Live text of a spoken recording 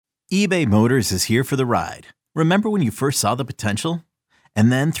eBay Motors is here for the ride. Remember when you first saw the potential?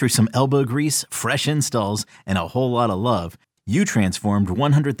 And then through some elbow grease, fresh installs, and a whole lot of love, you transformed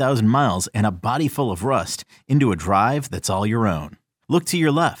 100,000 miles and a body full of rust into a drive that's all your own. Look to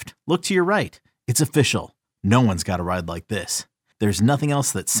your left. Look to your right. It's official. No one's got a ride like this. There's nothing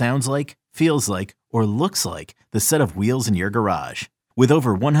else that sounds like, feels like, or looks like the set of wheels in your garage. With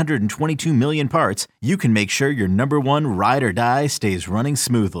over 122 million parts, you can make sure your number one ride or die stays running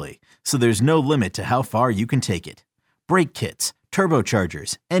smoothly. So there's no limit to how far you can take it. Brake kits,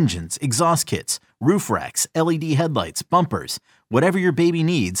 turbochargers, engines, exhaust kits, roof racks, LED headlights, bumpers, whatever your baby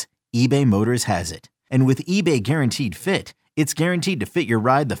needs, eBay Motors has it. And with eBay Guaranteed Fit, it's guaranteed to fit your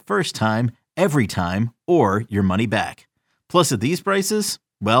ride the first time, every time, or your money back. Plus at these prices,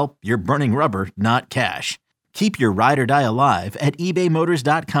 well, you're burning rubber, not cash. Keep your ride or die alive at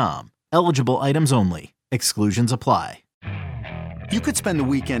ebaymotors.com. Eligible items only. Exclusions apply. You could spend the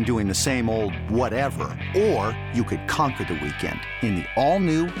weekend doing the same old whatever, or you could conquer the weekend in the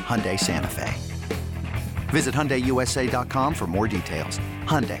all-new Hyundai Santa Fe. Visit HyundaiUSA.com for more details.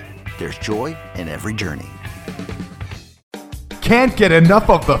 Hyundai, there's joy in every journey. Can't get enough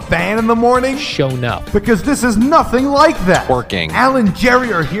of the Fan in the morning? Shown up. Because this is nothing like that. Working. Al and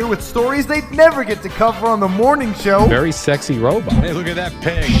Jerry are here with stories they'd never get to cover on the morning show. Very sexy robot. Hey, look at that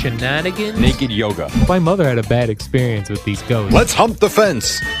pig. Shenanigans. Naked yoga. My mother had a bad experience with these ghosts. Let's hump the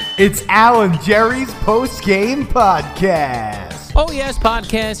fence. It's Al and Jerry's post-game podcast. Oh, yes,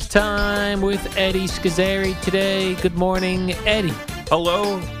 podcast time with Eddie Scazzeri today. Good morning, Eddie.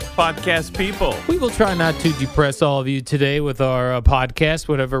 Hello, podcast people. We will try not to depress all of you today with our podcast.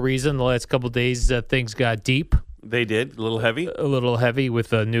 Whatever reason, the last couple of days, things got deep. They did. A little heavy. A little heavy with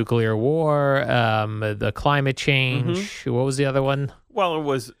the nuclear war, the climate change. Mm-hmm. What was the other one? Well, it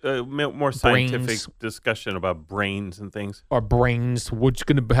was more scientific Brains. discussion about brains and things. Our brains. What's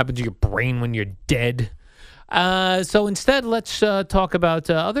going to happen to your brain when you're dead? So instead, let's talk about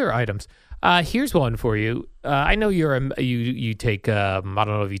other items. Here's one for you. I know you take I don't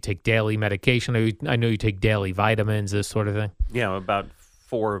know if you take daily medication. I know you take daily vitamins, this sort of thing. Yeah, about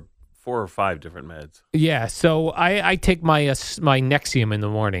four or five different meds. Yeah, so I take my Nexium in the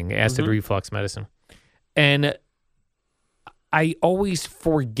morning, acid reflux medicine, and I always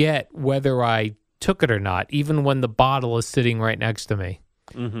forget whether I took it or not, even when the bottle is sitting right next to me.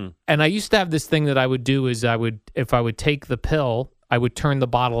 Mm-hmm. And I used to have this thing that I would do is if I would take the pill, I would turn the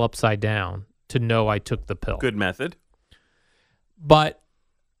bottle upside down to know I took the pill. Good method. But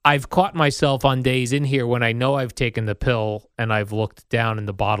I've caught myself on days in here when I know I've taken the pill and I've looked down and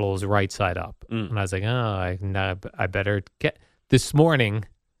the bottle is right side up. And I was like, I better get... This morning,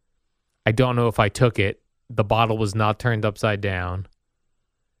 I don't know if I took it. The bottle was not turned upside down.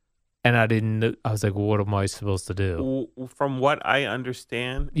 And I was like, well, what am I supposed to do? From what I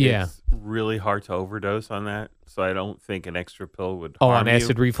understand, it's really hard to overdose on that. So I don't think an extra pill would harm on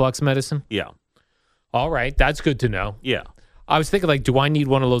acid reflux medicine? Yeah. All right. That's good to know. Yeah. I was thinking, like, do I need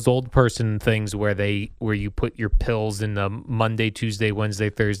one of those old person things where you put your pills in the Monday, Tuesday, Wednesday,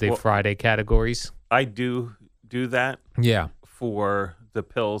 Thursday, Friday categories? I do that. Yeah. For the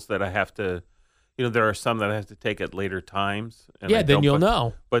pills that I have to... there are some that I have to take at later times. And then you'll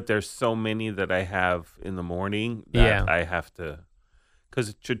know. But there's so many that I have in the morning that I have to,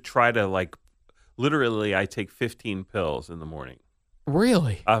 because to try to literally I take 15 pills in the morning.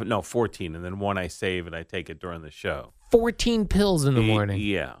 Really? No, 14, and then one I save and I take it during the show. 14 pills in the morning.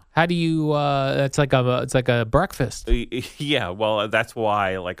 Yeah. How do you? It's like a breakfast. Yeah. Well, that's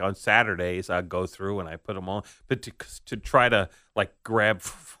why on Saturdays I go through and I put them on, but to try to grab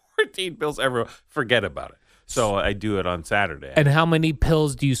 14 pills everywhere, forget about it. So I do it on Saturday. And how many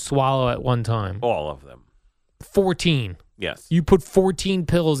pills do you swallow at one time? All of them. 14. Yes. You put 14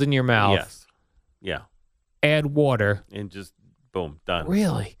 pills in your mouth. Yes. Yeah. Add water. And just boom, done.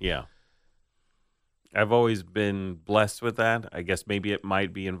 Really? Yeah. I've always been blessed with that. I guess maybe it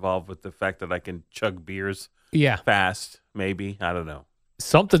might be involved with the fact that I can chug beers fast, maybe. I don't know.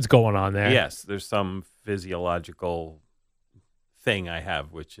 Something's going on there. Yes, there's some physiological thing I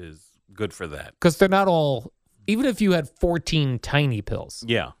have, which is good for that. Because they're not all, even if you had 14 tiny pills.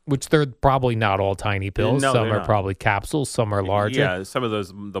 Yeah. Which they're probably not all tiny pills. No, some are not. Probably capsules. Some are larger. Yeah, some of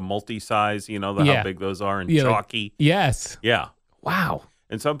those, the multi-size, how big those are, and chalky. Yes. Yeah. Wow.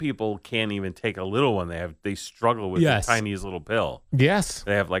 And some people can't even take a little one. They struggle with the tiniest little pill. Yes.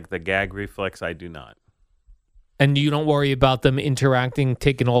 They have the gag reflex. I do not. And you don't worry about them interacting,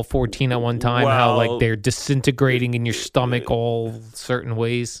 taking all 14 at one time, how they're disintegrating in your stomach all certain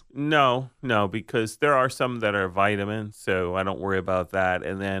ways? No, because there are some that are vitamins, so I don't worry about that.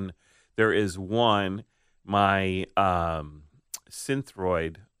 And then there is one, my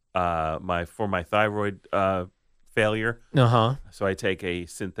Synthroid for my thyroid failure. So I take a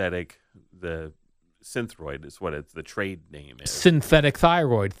synthetic. The Synthroid is what the trade name is. Synthetic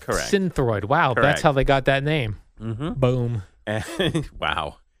thyroid. Correct. Synthroid. Wow, Correct. that's how they got that name. Mm-hmm. Boom.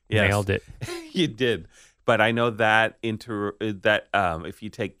 Wow. Yes. Nailed it. You did. But I know that if you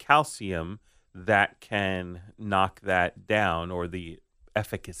take calcium, that can knock that down, or the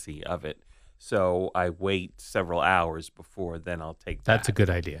efficacy of it. So I wait several hours before then I'll take that. That's a good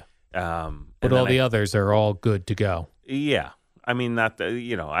idea. But and all then the others are all good to go. Yeah. I mean, not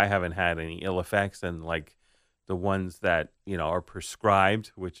I haven't had any ill effects, and like the ones that, are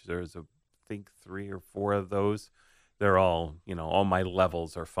prescribed, which there's I think 3 or 4 of those, they're all, all my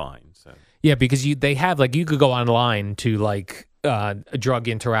levels are fine. So Yeah, because they have, like, you could go online to, like, drug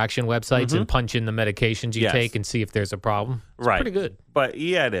interaction websites and punch in the medications you Yes. take and see if there's a problem. It's Right. pretty good. But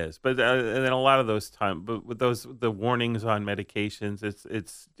yeah, it is. But and then a lot of those times, but with the warnings on medications,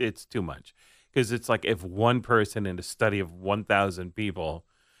 it's too much, because it's like if one person in a study of 1,000 people,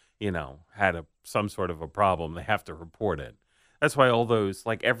 had some sort of a problem, they have to report it. That's why all those,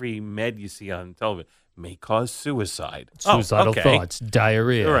 like every med you see on television may cause suicide. Suicidal thoughts,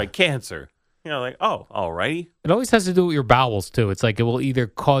 diarrhea. All right, cancer. Like, oh, all righty. It always has to do with your bowels, too. It's like it will either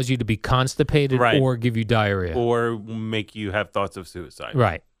cause you to be constipated Right. or give you diarrhea. Or make you have thoughts of suicide.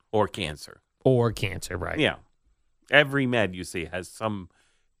 Right. Or cancer. Or cancer, right. Yeah. Every med you see has some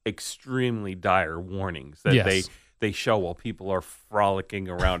extremely dire warnings that Yes. they show while people are frolicking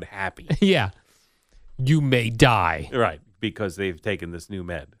around happy. Yeah. You may die. Right. Because they've taken this new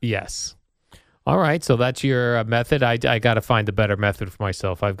med. Yes. All right. So that's your method. I got to find a better method for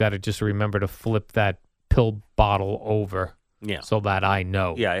myself. I've got to just remember to flip that pill bottle over Yeah. so that I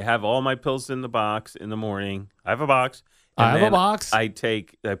know. Yeah. I have all my pills in the box in the morning. I have a box. I have a then box. I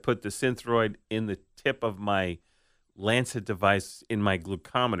put the Synthroid in the tip of my Lancet device in my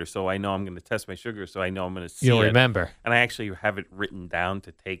glucometer, so I know I'm going to test my sugar, so I know I'm going to see You'll it. remember. And I actually have it written down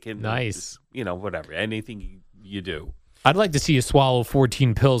to take it. Nice. Just, whatever. Anything you do. I'd like to see you swallow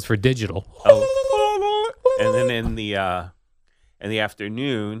 14 pills for digital. Oh. And then in the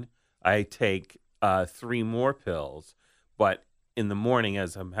afternoon, I take 3 more pills. But in the morning,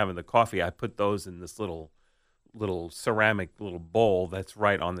 as I'm having the coffee, I put those in this little ceramic little bowl that's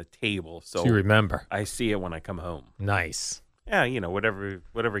right on the table. So you remember. I see it when I come home. Nice. Yeah,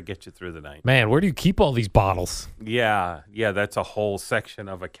 whatever gets you through the night. Man, where do you keep all these bottles? Yeah, that's a whole section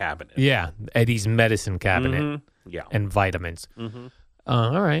of a cabinet. Yeah, Eddie's medicine cabinet Mhm. Yeah. and vitamins. Mm-hmm.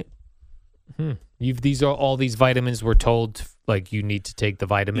 All right. All these vitamins were told, like, you need to take the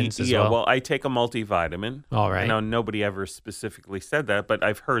vitamins as well? Well, I take a multivitamin. All right. I know nobody ever specifically said that, but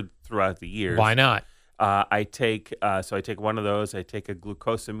I've heard throughout the years. Why not? I take one of those. I take a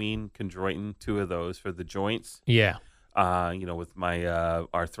glucosamine chondroitin, 2 of those for the joints. Yeah. With my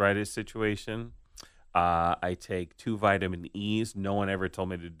arthritis situation. I take 2 vitamin E's. No one ever told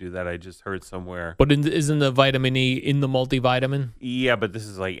me to do that. I just heard somewhere. But isn't the vitamin E in the multivitamin? Yeah, but this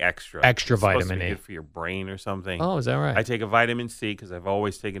is like extra. Extra It's supposed to vitamin be E. good for your brain or something. Oh, is that right? I take a vitamin C because I've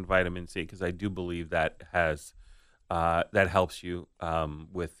always taken vitamin C because I do believe that that helps you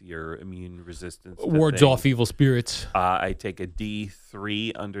with your immune resistance. to Wards things. off evil spirits. I take a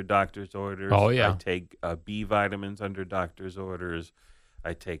D3 under doctor's orders. Oh, yeah. I take B vitamins under doctor's orders.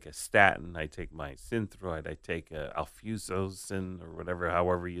 I take a statin. I take my Synthroid. I take a Alfuzosin or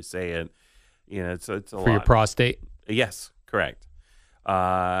however you say it. It's a lot. For your prostate? Yes, correct.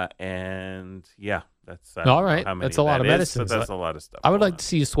 And yeah, that's I All don't know right. how many That's a lot that of is, medicines. but that's a lot of stuff. I would going like to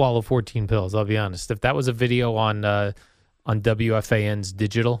see you swallow 14 pills, I'll be honest. If that was a video on WFAN's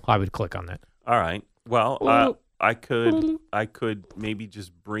digital, I would click on that. on. All right. Well, I could maybe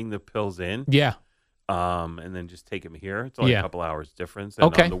just bring the pills in. Yeah. And then just take them here. It's only Yeah. a couple hours difference. And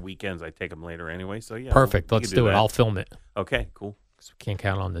Okay. on the weekends, I take them later anyway. So yeah, Perfect. we Let's can do it. that. I'll film it. Okay, cool. 'Cause we can't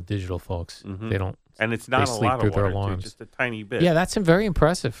count on the digital folks. Mhm. They don't. And it's not a sleep lot through of their water, too, alarms. just a tiny bit. Yeah, that's very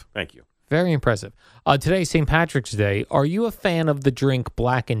impressive. Thank you. Very impressive. Today, St. Patrick's Day. Are you a fan of the drink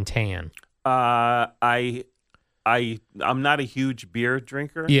Black and Tan? I'm not a huge beer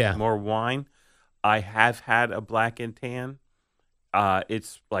drinker. Yeah. More wine. I have had a Black and Tan.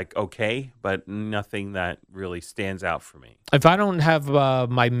 It's like okay, but nothing that really stands out for me. If I don't have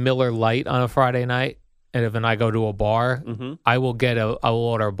my Miller Lite on a Friday night, and if I go to a bar, Mm-hmm. I will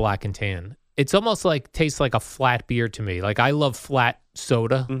order a Black and Tan. It's almost like tastes like a flat beer to me. Like I love flat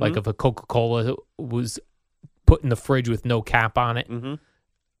soda. Mhm. Like if a Coca-Cola was put in the fridge with no cap on it, Mm-hmm.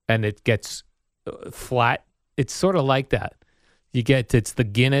 and it gets flat. It's sort of like that. It's the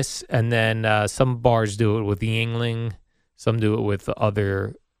Guinness, and then some bars do it with the Yingling. Some do it with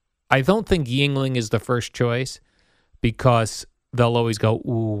other. I don't think Yingling is the first choice because they'll always go,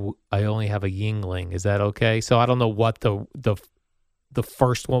 "Ooh, I only have a Yingling. Is that okay?" So I don't know what the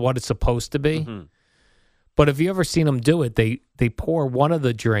first one, what it's supposed to be. Mhm. But if you ever seen them do it, they pour one of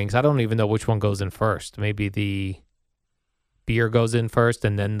the drinks. I don't even know which one goes in first. Maybe the beer goes in first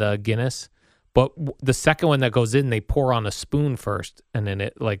and then the Guinness. But the second one that goes in, they pour on a spoon first, and then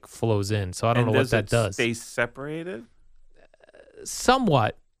it like flows in. So I don't know what that does. Stay separated?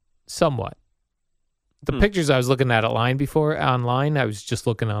 Somewhat. The pictures I was looking at online, I was just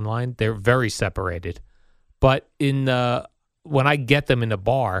looking online. They're very separated. But when I get them in a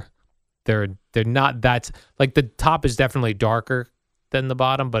bar, they're not that, like, the top is definitely darker than the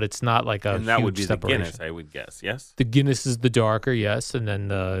bottom, but it's not like a And that huge would be separation. the Guinness, I would guess, yes? The Guinness is the darker, yes, and then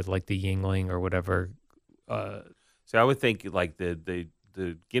like the Yingling or whatever. So I would think like the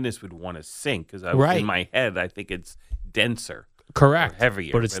Guinness would want to sink because Right. in my head I think it's denser. Correct. Or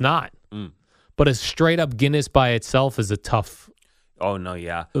heavier, but it's but- not. Mm. But a straight up Guinness by itself is a tough. Oh no,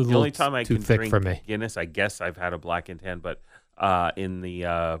 yeah. A The little only time I too can thick drink for me. Guinness, I guess I've had a black and tan, but in the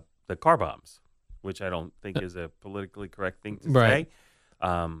car bombs, which I don't think is a politically correct thing to Right. say.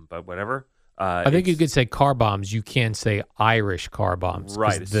 But whatever. I think you could say car bombs. You can't say Irish car bombs. 'cause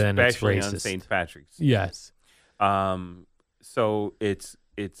right, Then it's especially on racist. St. Patrick's. Yes. So it's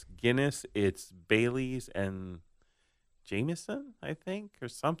Guinness, it's Bailey's and Jameson, I think, or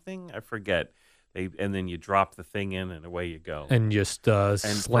something. I forget. And then you drop the thing in, and away you go. And just And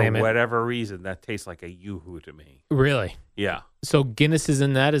slam for it. whatever reason, that tastes like a yoo-hoo to me. Really? Yeah, So Guinness is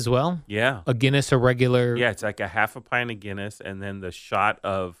in that as well? yeah, A Guinness, a regular. yeah. It's like a half a pint of Guinness, and then the shot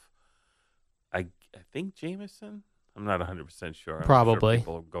of, I think Jameson. I'm not 100% sure. I'm Probably. sure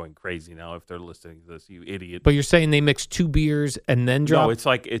people are going crazy now if they're listening to this. You idiot. But you're saying they mix two beers and then drop? No, it's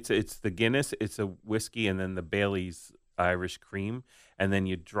like it's the Guinness, it's a whiskey, and then the Bailey's Irish cream, and then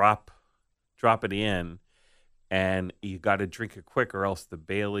you drop it in, and you got to drink it quick, or else the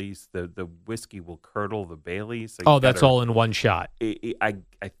Bailey's, the whiskey will curdle the Bailey's. So you Oh, that's gotta- all in one shot. I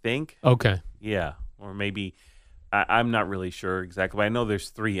think, Okay. yeah, or maybe I'm not really sure exactly. But I know there's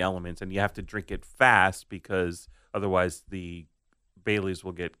 3 elements, and you have to drink it fast because otherwise the Bailey's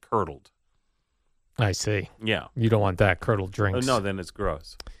will get curdled. I see. Yeah. You don't want that curdled Oh, drinks. no, then it's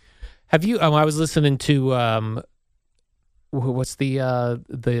gross. Have you? I was listening to what's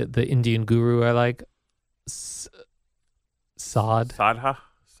the Indian guru I like? Sod. Sadha.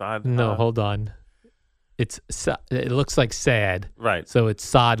 No, hold on. It looks like sad, Right. so it's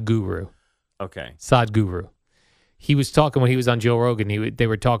Sod Guru. Okay. Sod Guru. He was talking when he was on Joe Rogan. They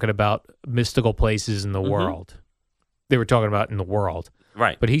were talking about mystical places in the world. They were talking about in the world,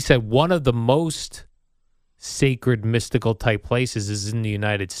 Right. but he said one of the most sacred mystical type places is in the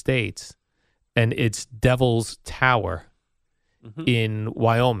United States, and it's Devil's Tower Mhm. in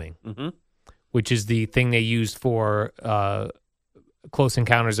Wyoming, Mm-hmm. which is the thing they used for Close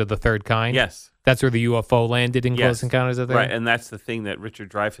Encounters of the Third Kind. Yes. That's where the UFO landed in Close Yes. Encounters of the Third Right, Kind. and that's the thing that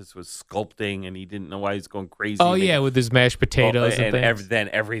Richard Dreyfuss was sculpting, and he didn't know why he's going crazy. Oh, making- yeah, with his mashed potatoes and things. then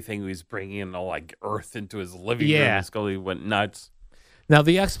everything he was bringing in, all like earth into his living Yeah. room, and Scully went nuts. Now,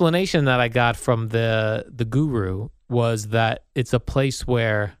 the explanation that I got from the guru was that it's a place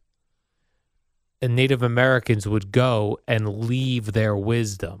where Native Americans would go and leave their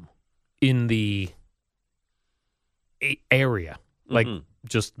wisdom in the area, like Mhm.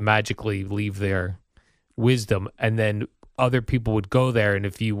 just magically leave their wisdom, and then other people would go there, and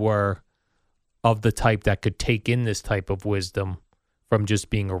if you were of the type that could take in this type of wisdom from just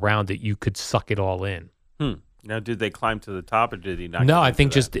being around it, you could suck it all in. Now, did they climb to the top, or did he not? No, get I into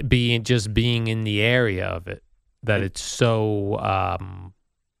think that? just being in the area of it, that it's so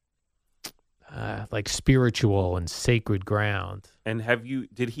like spiritual and sacred ground. And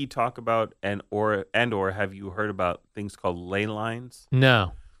did he talk about or have you heard about things called ley lines?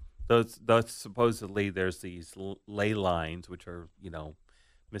 No. Those supposedly there's these ley lines, which are,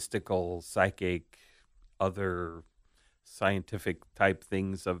 mystical, psychic, other scientific type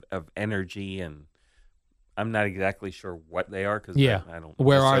things of energy, and I'm not exactly sure what they are because Yeah. I don't.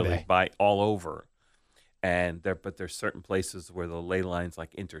 Where are necessarily they? Buy all over, and but there's certain places where the ley lines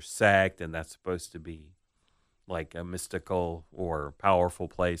like intersect, and that's supposed to be like a mystical or powerful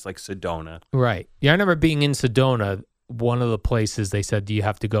place, like Sedona. Right. Yeah, I remember being in Sedona. One of the places they said you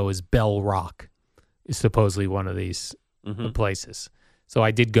have to go is Bell Rock, is supposedly one of these places. So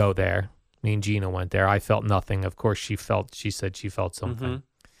I did go there. Me and Gina went there. I felt nothing. Of course, she said she felt something.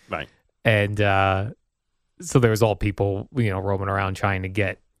 Right. And so there was all people, roaming around trying to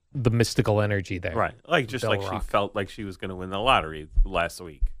get the mystical energy there. Right. Like just Bell like Rock. she felt like she was going to win the lottery last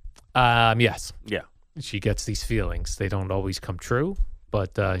week. Yes. Yeah. She gets these feelings. They don't always come true,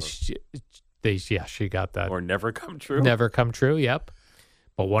 but She got that. or never come true. Never come true. Yep.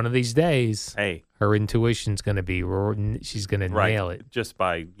 But one of these days, Hey, her intuition's going to be. She's going to right. nail it. Just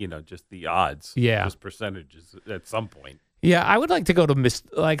by just the odds. Yeah. Just percentages at some point. Yeah, I would like to go to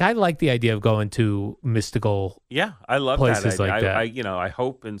I like the idea of going to mystical. Yeah, I love Places that idea. like that. I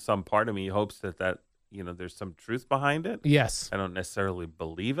hope in some part of me hopes that there's some truth behind it. Yes. I don't necessarily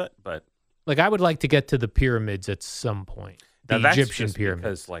believe it, but Like I would like to get to the pyramids at some point. The now that's Egyptian just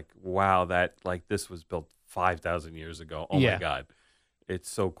pyramids. because wow, this was built 5,000 years ago. Oh Yeah. my God, it's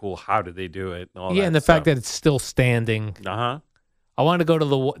so cool. How did they do it? And all Yeah, that and the fact that it's still standing. uh-huh. I want to go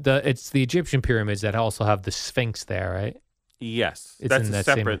to it's the Egyptian pyramids that also have the Sphinx there, right? Yes, It's that's in a that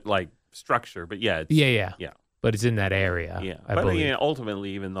same- separate structure, but yeah, it's, Yeah. yeah. But it's in that area. yeah. I But believe.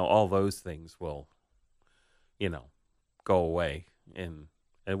 ultimately, even though all those things will, go away and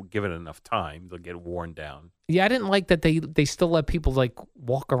give it enough time, they'll get worn down. Yeah, I didn't like that they still let people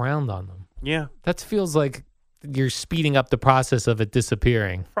walk around on them. Yeah, That feels like you're speeding up the process of it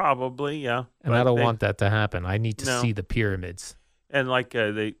disappearing. probably. Yeah, And I don't want that to happen. I need to No. see the pyramids. And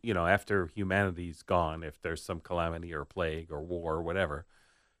they, after humanity's gone, if there's some calamity or plague or war or whatever,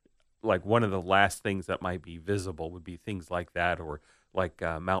 one of the last things that might be visible would be things like that, or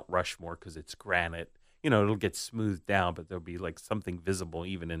Mount Rushmore, because it's granite. It'll get smoothed down, but there'll be something visible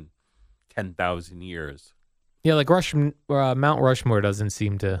even in 10,000 years. Yeah, like Mount Rushmore doesn't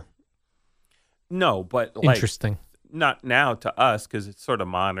seem to No, but interesting. not now to us, because it's sort of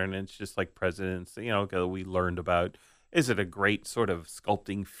modern. And it's just like presidents, we learned about. Is it a great sort of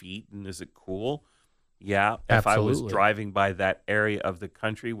sculpting feat, and is it cool? Yeah. If I was Absolutely. driving by that area of the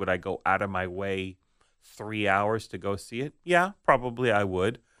country, would I go out of my way 3 hours to go see it? Yeah, probably I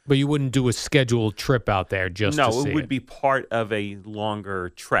would. But you wouldn't do a scheduled trip out there just No, to see it would be part of a longer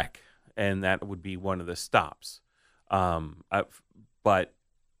trek, and that would be one of the stops. But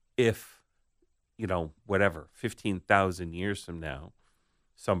if, 15,000 years from now,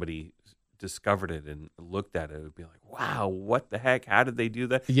 somebody discovered it and looked at it, it would be like, wow, what the heck? How did they do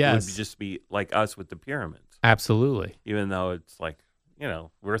that? It Yes. would just be like us with the pyramids, Absolutely. even though it's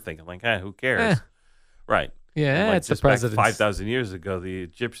we're thinking who cares? Eh. Right. Yeah, And it's the just back president's. 5,000 years ago, the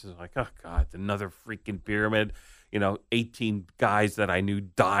Egyptians were like, oh, God, another freaking pyramid. 18 guys that I knew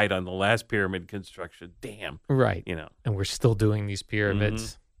died on the last pyramid construction. Damn. Right. And we're still doing these pyramids.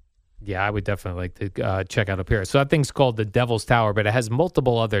 Mm-hmm. Yeah, I would definitely like to check out a pyramid. So that thing's called the Devil's Tower, but it has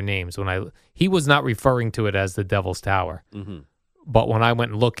multiple other names. He was not referring to it as the Devil's Tower, but when I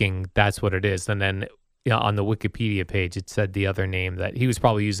went looking, that's what it is. And then on the Wikipedia page, it said the other name that he was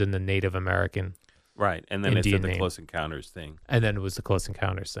probably using the Native American. Right. And then Indian it's the name. Close Encounters thing. And then it was the Close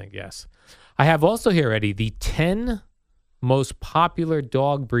Encounters thing, yes. I have also here, Eddie, the 10 most popular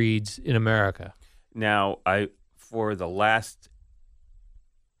dog breeds in America. Now, for the last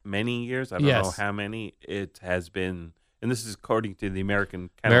many years, I don't know Yes. how many, it has been, and this is according to the American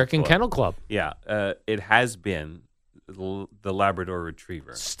Kennel Club Yeah. It has been the Labrador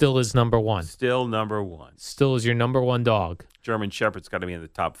Retriever. still is number one. Still number one. Still is your number one dog. German Shepherd's got to be in the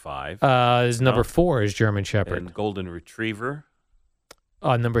top 5. Is number 4 is German Shepherd. And Golden Retriever.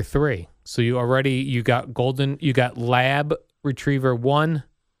 Number 3. So you got Lab Retriever 1,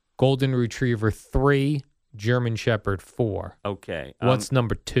 Golden Retriever 3, German Shepherd 4. Okay. What's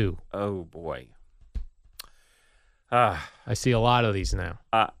number 2? Oh, boy. I see a lot of these now.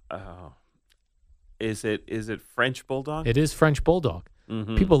 Is it French Bulldog? It is French Bulldog.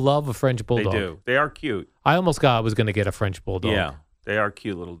 Mhm. People love a French Bulldog. They do. They are cute. I almost was going to get a French Bulldog. Yeah. They are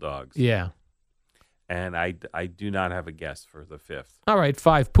cute little dogs. Yeah. And I do not have a guess for the 5th. All right,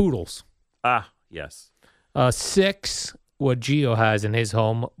 5 Poodles. Yes. 6, what Gio has in his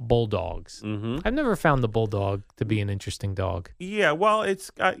home, Bulldogs. Mm-hmm. I've never found the Bulldog to be an interesting dog. Yeah, well, it's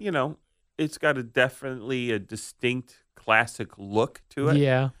got, it's got definitely a distinct classic look to it.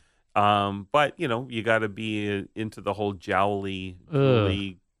 Yeah. But, you got to be into the whole jowly,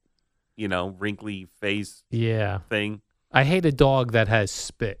 drooly, wrinkly face Yeah. thing. I hate a dog that has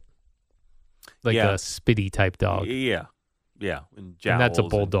spit. Like Yeah. a spitty type dog. Yeah. Yeah. And that's a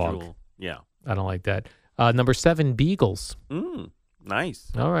jowls bulldog. drool. Yeah. I don't like that. Number 7, Beagles.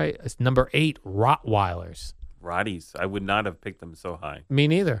 Nice. All right. Number 8, Rottweilers. Rotties. I would not have picked them so high. Me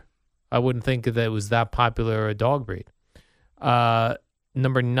neither. I wouldn't think that it was that popular a dog breed.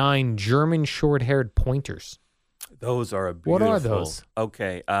 Number 9, German short-haired pointers. Those are a beautiful. What are those?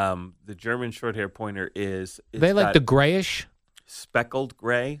 Okay. The German short-hair pointer is They like got the grayish speckled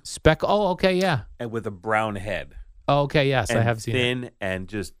gray speck. Oh, okay, yeah. and with a brown head. Oh, okay, yes, I and have seen it. thin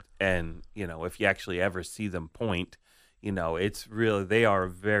and if you actually ever see them point, it's really, they are a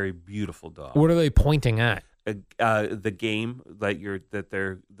very beautiful dog. What are they pointing at? the game that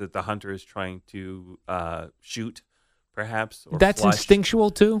the hunter is trying to shoot, perhaps. Or That's flush.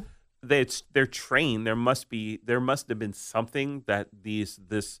 instinctual too. They're trained. There must have been something that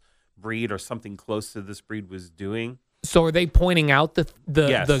this breed or something close to this breed was doing. So are they pointing out the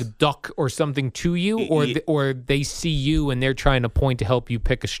Yes. duck or something to you, Ye- or they see you and they're trying to point to help you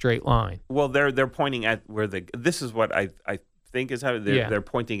pick a straight line? Well, they're pointing at where this is what I think is how they're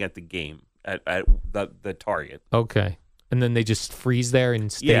pointing at the game at the target. Okay, and then they just freeze there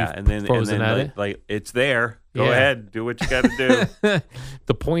and stay And then frozen at it. like it's there. Go Yeah. ahead, do what you got to do.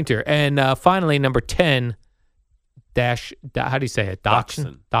 The pointer, and finally number 10. How do you say it?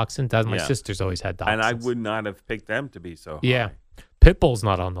 Dachshund. Dachshund. My Yeah. sister's always had dachshunds. And I would not have picked them to be so high. Yeah, pit bull's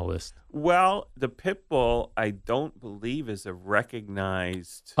not on the list. Well, the pit bull, I don't believe is a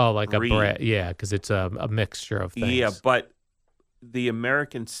recognized. Oh, like breed. a bred, yeah, because it's a mixture of things. Yeah, but the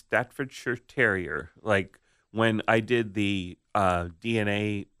American Staffordshire Terrier, like when I did the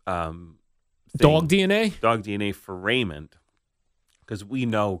DNA thing, dog DNA. for Raymond, because we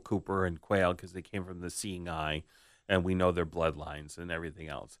know Cooper and Quail because they came from the Seeing Eye, and we know their bloodlines and everything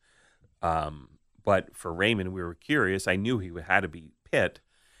else. But for Raymond, we were curious. I knew he had to be pit,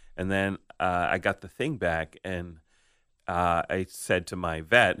 and then I got the thing back, and I said to my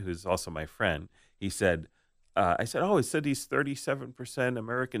vet, who's also my friend, he said, I said, oh, it said he's 37%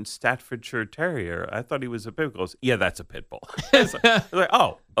 American Staffordshire Terrier. I thought he was a pit bull. He goes, yeah, that's a pit bull. I was like,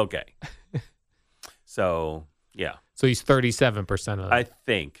 oh, okay. So, yeah, So he's 37% of that. I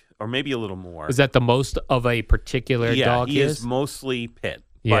think, or maybe a little more. Is that the most of a particular Yeah, dog he is mostly pit,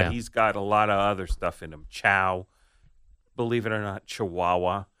 Yeah. but he's got a lot of other stuff in him. Chow, believe it or not,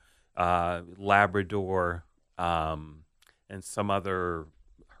 Chihuahua, Labrador, and some other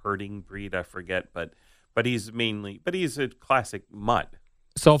herding breed, I forget, but he's a classic mutt.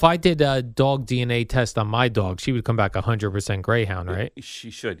 So if I did a dog DNA test on my dog, she would come back 100% greyhound, right? She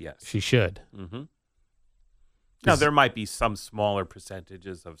should, yes. She should. Mm-hmm. Now, there might be some smaller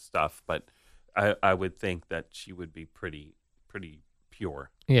percentages of stuff, but I would think that she would be pretty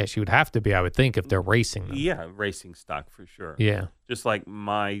pure. Yeah, she would have to be, I would think, if they're racing them. Yeah, racing stock for sure. Yeah. Just like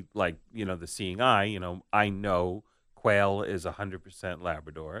the Seeing Eye, I know Quail is 100%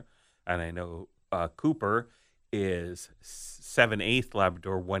 Labrador, and I know Cooper is 7/8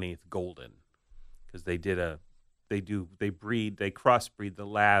 Labrador, 1/8 Golden, because they crossbreed the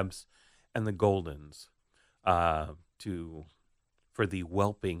Labs and the Goldens for the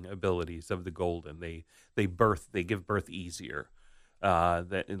whelping abilities of the Golden. They give birth easier,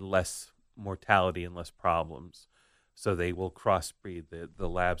 and less mortality and less problems. So they will crossbreed the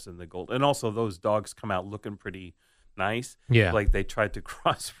Labs and the Golden. And also those dogs come out looking pretty nice. Yeah. Like they tried to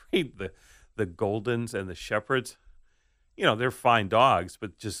crossbreed the Goldens and the Shepherds. They're fine dogs,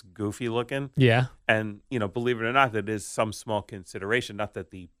 but just goofy looking. Yeah. And, believe it or not, that is some small consideration. Not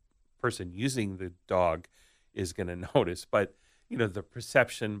that the person using the dog is going to notice, but, the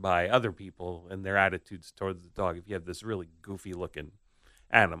perception by other people and their attitudes towards the dog. If you have this really goofy looking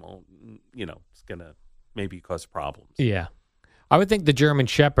animal, it's going to maybe cause problems. Yeah. I would think the German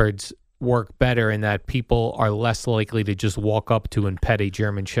Shepherds work better in that people are less likely to just walk up to and pet a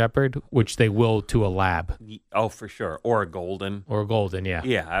German Shepherd, which they will to a Lab. Oh, for sure. Or a Golden. Or a Golden, yeah.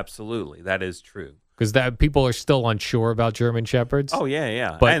 Yeah, absolutely. That is true. Because people are still unsure about German Shepherds. Oh,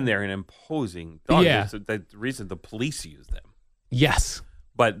 yeah. But- and they're an imposing dog. Yeah. That's the reason the police use them. Yes.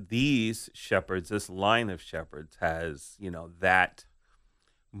 But these shepherds, this line of shepherds has, that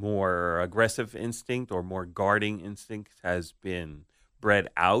more aggressive instinct or more guarding instinct has been bred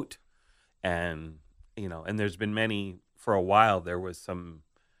out. And, and there's been for a while, there was some,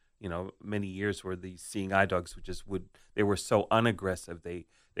 many years where these Seeing Eye dogs they were so unaggressive,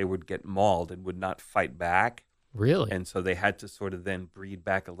 they would get mauled and would not fight back. Really? And so they had to sort of then breed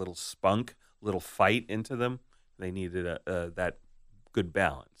back a little spunk, a little fight into them. They needed that good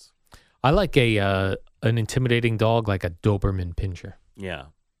balance. I like an intimidating dog like a Doberman Pinscher. Yeah.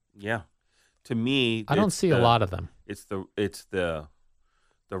 To me, I don't see a lot of them. It's the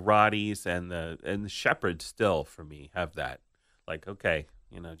Rotties and the Shepherds still for me have that. Like, okay,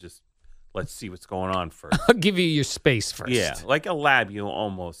 just let's see what's going on first. I'll give you your space first. Yeah, like a Lab, you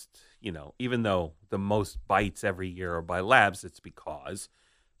almost, even though the most bites every year are by Labs, it's because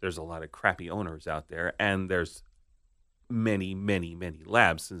there's a lot of crappy owners out there, and there's many, many, many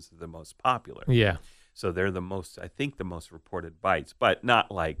Labs since they're the most popular. Yeah. So they're the most reported bites, but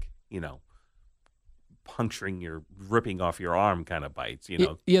not like, ripping off your arm kind of bites,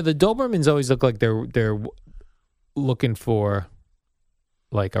 Yeah, the Dobermans always look like they're looking for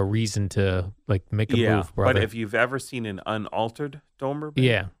like a reason to like make a move, brother. But if you've ever seen an unaltered Doberman,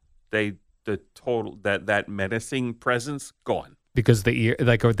 yeah, they the total that menacing presence gone. Because the ear,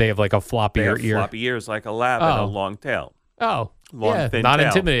 like, or they have like a floppy They have ear. floppy ears like a lab and a long tail. Oh, Long, yeah, thin not tail.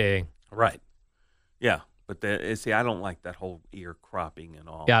 intimidating. Right. Yeah, but see, I don't like that whole ear cropping and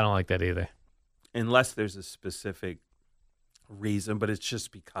all. Yeah, I don't like that either. Unless there's a specific reason, but it's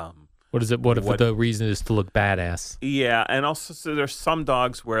just become. What is it? What if the reason is to look badass? Yeah, and also so there's some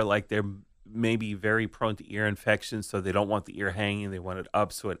dogs where like they're maybe very prone to ear infections, so they don't want the ear hanging. They want it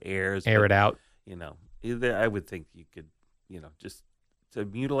up so it airs. Air it out. You know, I would think you could, just to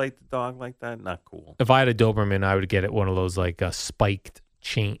mutilate the dog like that, not cool. If I had a Doberman, I would get it one of those like spiked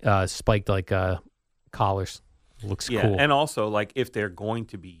like collars. Looks cool. And also like if they're going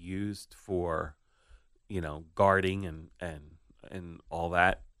to be used for, guarding and all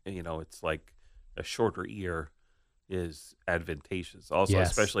that, it's like a shorter ear is advantageous. Also,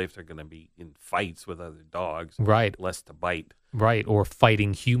 Yes. especially if they're going to be in fights with other dogs, Right. less to bite. Right, or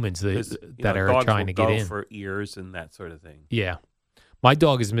fighting humans that are dogs trying will to get go in. for ears and that sort of thing. Yeah. My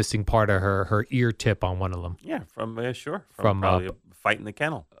dog is missing part of her ear tip on one of them. Yeah, from From, probably a fight in the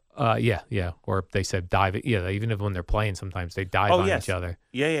kennel. Yeah. Or they said dive. Yeah, even if when they're playing, sometimes they dive on each other.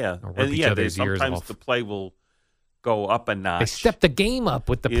 Yeah. Or rip And each other's ears sometimes off. the play will go up a notch. They step the game up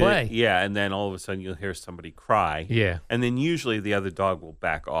with the play. Yeah, and then all of a sudden you'll hear somebody cry. Yeah. And then usually the other dog will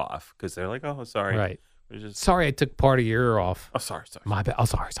back off because they're like, "Oh, sorry." Right. We're just, Sorry, I took part of your ear off. oh, sorry. My bad. Oh,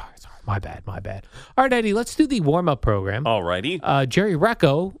 sorry. My bad. All right, Eddie, let's do the warm-up program. All righty. Jerry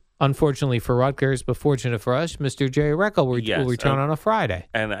Recco, unfortunately for Rutgers, but fortunate for us, Mr. Jerry Recco will return on a Friday.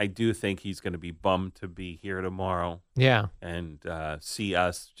 And I do think he's going to be bummed to be here tomorrow Yeah. and see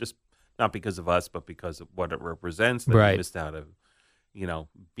us, just not because of us, but because of what it represents. That Right. he missed out of,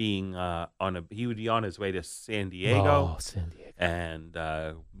 being he would be on his way to San Diego. Oh, San Diego. And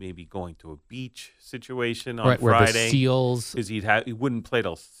maybe going to a beach situation on Right, where the Friday. Seals. Because he wouldn't play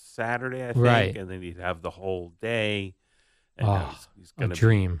till Saturday, I think, Right. and then he'd have the whole day. And Oh, now he's a going to be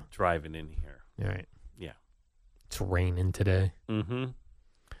dream. driving in here. All right. Yeah. It's raining today. Mm-hmm.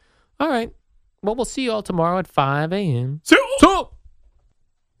 All right. Well, we'll see you all tomorrow at 5 a.m. So,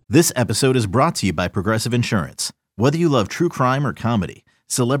 This episode is brought to you by Progressive Insurance. Whether you love true crime or comedy,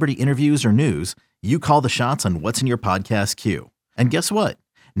 celebrity interviews or news, you call the shots on what's in your podcast queue. And guess what?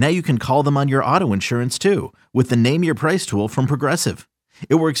 Now you can call them on your auto insurance too with the Name Your Price tool from Progressive.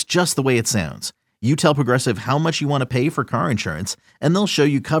 It works just the way it sounds. You tell Progressive how much you want to pay for car insurance, and they'll show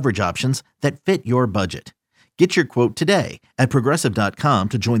you coverage options that fit your budget. Get your quote today at Progressive.com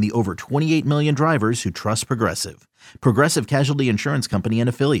to join the over 28 million drivers who trust Progressive. Progressive Casualty Insurance Company and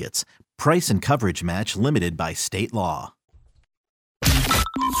Affiliates. Price and coverage match limited by state law.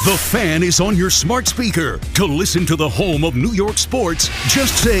 The Fan is on your smart speaker. To listen to the home of New York sports,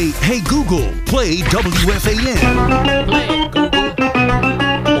 just say, "Hey Google, play WFAN." Play it, Google.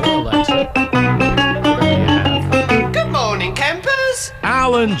 Or Alexa. Whatever you have. Good morning, campers.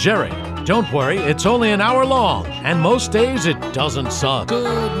 Alan Jerry. Don't worry, it's only an hour long, and most days it doesn't suck.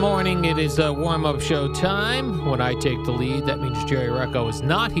 Good morning. It is warm-up show time. When I take the lead, that means Jerry Recco is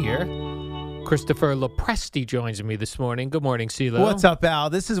not here. Christopher Lopresti joins me this morning. Good morning, CeeLo. What's up, Al?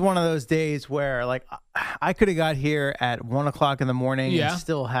 This is one of those days where, like, I could have got here at 1 o'clock in the morning Yeah. and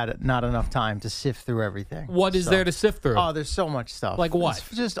still had not enough time to sift through everything. What is So- there to sift through? Oh, there's so much stuff. Like what?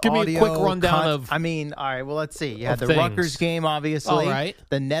 It's just Give me a audio, quick rundown of- I mean, all right. Well, let's see. You had the things. Rutgers game, obviously. All right.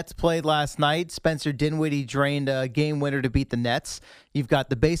 The Nets played last night. Spencer Dinwiddie drained a game winner to beat the Nets. You've got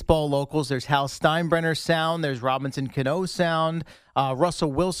the baseball locals. There's Hal Steinbrenner sound. There's Robinson Cano sound.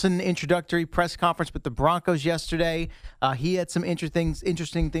 Russell Wilson introductory press conference with the Broncos yesterday. He had some interesting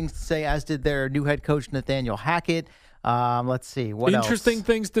things to say, as did their new head coach Nathaniel Hackett. Let's see what Interesting else?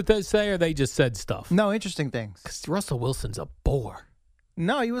 things did they say, or they just said stuff? No, interesting things. Because Russell Wilson's a bore.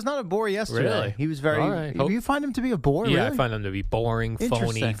 No, he was not a bore yesterday. Really? He was very. All right. You find him to be a bore? Yeah, really? I find him to be boring, phony,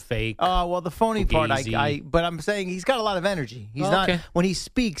 Interesting. fake. Well, the phony part, fugazi. but I'm saying he's got a lot of energy. He's Oh, not okay. when he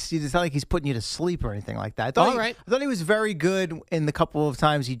speaks. It's not like he's putting you to sleep or anything like that. I All right. I thought he was very good in the couple of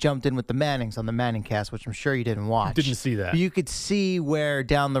times he jumped in with the Mannings on the Manning cast, which I'm sure you didn't watch. Didn't see that. But you could see where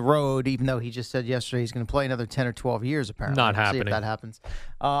down the road, even though he just said yesterday he's going to play another 10 or 12 years, apparently. Not We'll see happening. if that happens,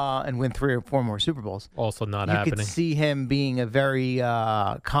 and win 3 or 4 more Super Bowls. Also not You happening. could see him being a very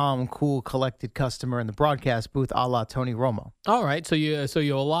calm, cool, collected customer in the broadcast booth, a la Tony Romo. All right, so you have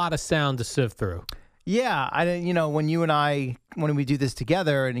a lot of sound to sift through. Yeah, when you and I, when we do this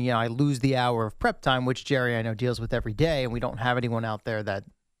together, and I lose the hour of prep time, which Jerry I know deals with every day, and we don't have anyone out there that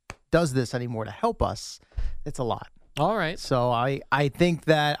does this anymore to help us. It's a lot. All right. So I think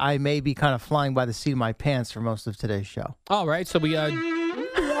that I may be kind of flying by the seat of my pants for most of today's show. All right, so we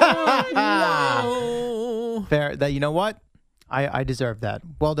Fair. That you know what? I deserve that.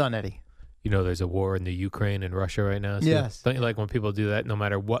 Well done, Eddie. there's a war in the Ukraine and Russia right now. So Yes. Don't you like when people do that? No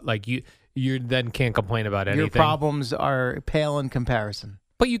matter what, like you then can't complain about anything. Your problems are pale in comparison.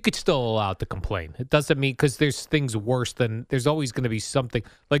 But you could still allow it to complain. It doesn't mean because there's things worse than there's always going to be something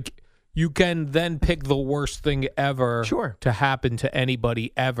like you can then pick the worst thing ever to happen to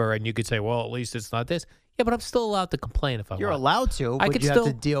anybody ever, and you could say, well, at least it's not this. Yeah, but I'm still allowed to complain if I want. You're allowed to, but you have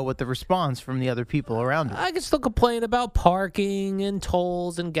to deal with the response from the other people around you. I can still complain about parking and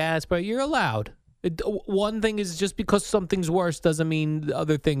tolls and gas, but you're allowed. One thing is just because something's worse doesn't mean the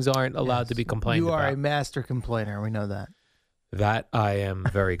other things aren't allowed to be complained about. You are a master complainer. We know that. That I am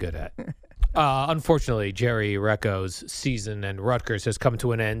very good at. Unfortunately, Jerry Recco's season and Rutgers has come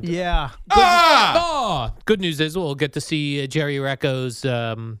to an end. Yeah. Good news is we'll get to see Jerry Recco's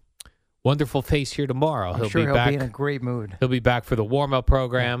wonderful face here tomorrow. I'm sure he'll be in a great mood. He'll be back for the warm-up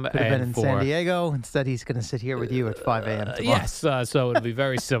program. Could have been in San Diego. Instead, he's going to sit here with you at 5 a.m. tomorrow. Yes, so it'll be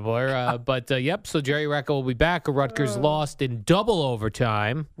very similar. But so Jerry Recco will be back. Rutgers lost in double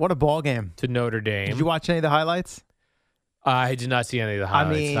overtime. What a ball game. To Notre Dame. Did you watch any of the highlights? I did not see any of the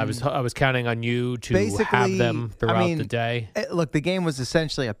highlights. I was counting on you to have them throughout the day. Look, the game was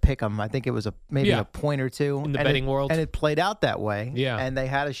essentially a pick 'em. I think it was maybe a point or two in the betting world, and it played out that way. Yeah, and they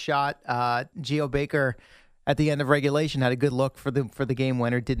had a shot. Geo Baker at the end of regulation had a good look for the game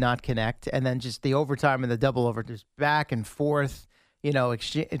winner, did not connect, and then just the overtime and the double over, just back and forth.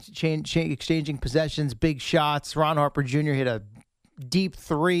 Exchanging possessions, big shots. Ron Harper Jr. hit a deep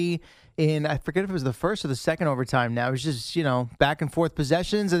three. I forget if it was the first or the second overtime now. It was just, back and forth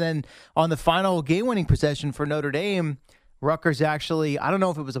possessions. And then on the final game-winning possession for Notre Dame, Rutgers actually, I don't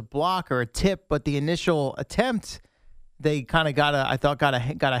know if it was a block or a tip, but the initial attempt, they kind of got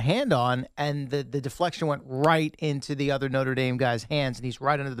a hand on, and the deflection went right into the other Notre Dame guy's hands, and he's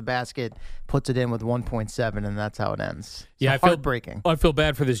right under the basket, puts it in with 1.7, and that's how it ends. Yeah, heartbreaking. I feel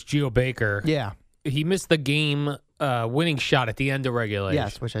bad for this Geo Baker. Yeah. He missed the game winning shot at the end of regulation.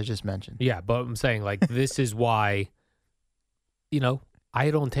 Yes, which I just mentioned. Yeah, but I'm saying, this is why,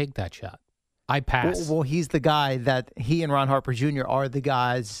 I don't take that shot. I pass. Well, he's the guy that he and Ron Harper Jr. are the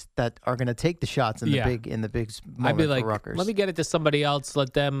guys that are going to take the shots in the big moment I'd be like, for Rutgers. Let me get it to somebody else.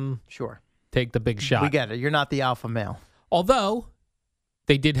 Let them take the big shot. We get it. You're not the alpha male. Although,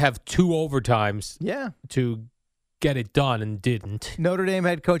 they did have 2 overtimes to get it done and didn't. Notre Dame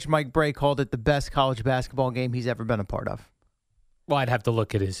head coach Mike Bray called it the best college basketball game he's ever been a part of. Well, I'd have to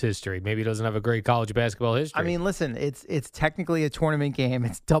look at his history. Maybe he doesn't have a great college basketball history. I mean, listen, it's technically a tournament game.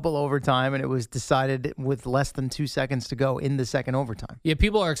 It's double overtime, and it was decided with less than 2 seconds to go in the second overtime. Yeah,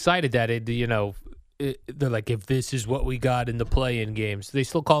 people are excited that they're like, if this is what we got in the play-in games. Do they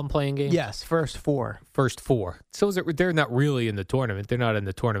still call them play-in games? Yes, first four. So they're not really in the tournament. They're not in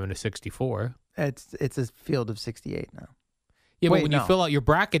the tournament of 64. It's a field of 68 now. Yeah, but when you fill out your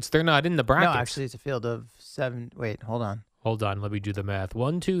brackets, they're not in the brackets. No, actually, it's a field of 7. Wait, hold on. Let me do the math.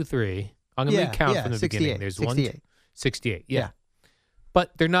 1, 2, 3. I'm going to count from the beginning. There's 68. 68, yeah.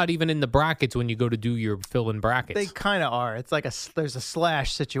 But they're not even in the brackets when you go to do your fill-in brackets. They kind of are. It's like there's a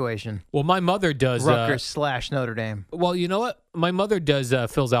slash situation. Well, my mother does. Rutgers slash Notre Dame. Well, you know what? My mother does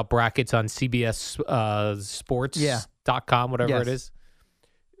fills out brackets on CBS Sports.com, whatever it is.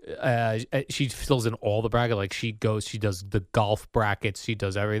 She fills in all the brackets. Like she does the golf brackets. She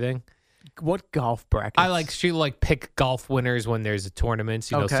does everything. What golf brackets? She pick golf winners when there's a tournament.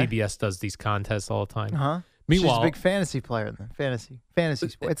 CBS does these contests all the time. Uh-huh. Meanwhile, she's a big fantasy player. Fantasy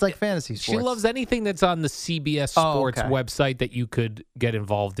sports. It's like fantasy sports. She loves anything that's on the CBS Sports website that you could get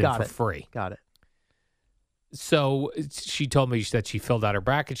involved in for free. Got it. So she told me that she filled out her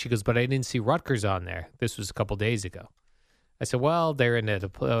bracket. She goes, but I didn't see Rutgers on there. This was a couple days ago. I said, well, they're in it.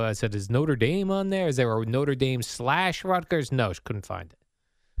 I said, is Notre Dame on there? Is there a Notre Dame / Rutgers? No, she couldn't find it.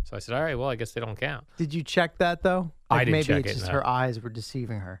 So I said, all right, well, I guess they don't count. Did you check that, though? I didn't check it. Maybe it's just her eyes were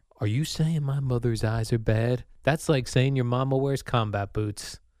deceiving her. Are you saying my mother's eyes are bad? That's like saying your mama wears combat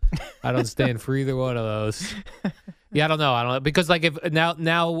boots. I don't stand for either one of those. Yeah, I don't know. Because if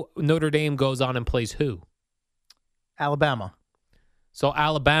now Notre Dame goes on and plays who? Alabama. So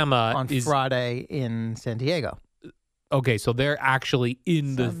Alabama on Friday in San Diego. Okay, so they're actually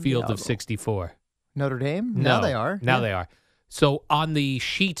in the field of 64. Notre Dame? No, now they are. Now they are. So on the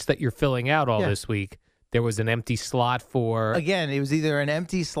sheets that you're filling out this week, there was an empty slot for... Again, it was either an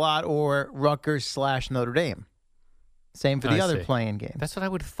empty slot or Rutgers / Notre Dame. Same for the other playing games. That's what I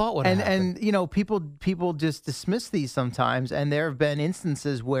would have thought would happen. And people just dismiss these sometimes, and there have been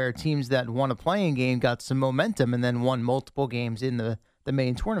instances where teams that won a playing game got some momentum and then won multiple games in the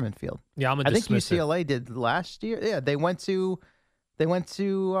main tournament field. Yeah, I think UCLA did last year. Yeah, they went to They went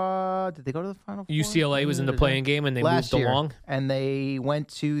to. Did they go to the Final Four? UCLA was in the playing game and they last moved year, along. and they went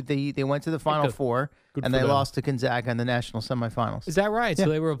to the Final Good. Four, Good and for they them. lost to Gonzaga in the national semifinals. Is that right? Yeah. So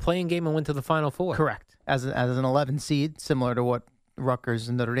they were a playing game and went to the Final Four. Correct. As an 11 seed, similar to what Rutgers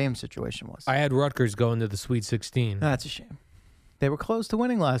and Notre Dame situation was. I had Rutgers going to the Sweet 16. That's a shame. They were close to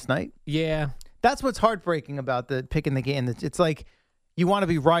winning last night. Yeah. That's what's heartbreaking about the picking the game. It's like you want to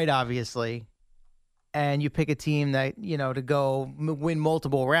be right, obviously, and you pick a team that to go win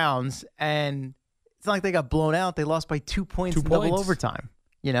multiple rounds, and it's not like they got blown out. They lost by 2 points in double overtime.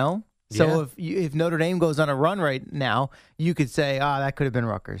 So Yeah. if Notre Dame goes on a run right now, you could say, that could have been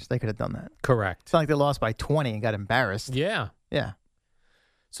Rutgers. They could have done that. Correct. It's not like they lost by 20 and got embarrassed. Yeah. Yeah.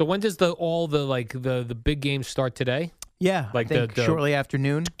 So when does the big games start today? Yeah. Like I think the- shortly after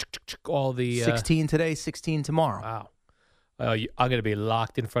noon. All the 16 today, 16 tomorrow. Wow. I'm going to be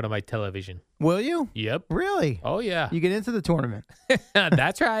locked in front of my television. Will you? Yep. Really? Oh, yeah. You get into the tournament.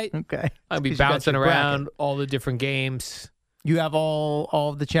 That's right. Okay. I'll be That's 'cause you got bouncing your around bracket. all the different games. You have all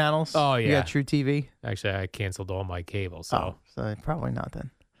of the channels? Oh, You yeah. got True TV? Actually, I canceled all my cable, so So probably not then.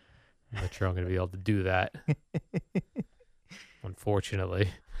 I'm not sure I'm going to be able to do that. Unfortunately.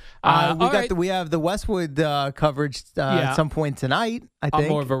 We have the Westwood coverage Yeah. at some point tonight, I I'm think.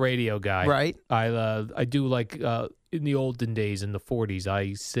 more of a radio guy. Right. I do like in the olden days, in the 40s,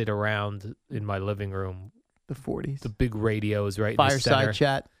 I sit around in my living room. The 40s. The big radios right in the Fireside center.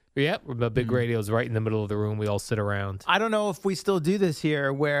 chat. Yep, the big radio's right in the middle of the room. We all sit around. I don't know if we still do this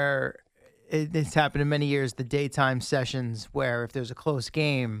here where it's happened in many years, the daytime sessions where if there's a close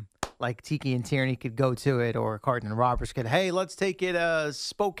game, like Tiki and Tierney could go to it or Carton and Roberts could, hey, let's take it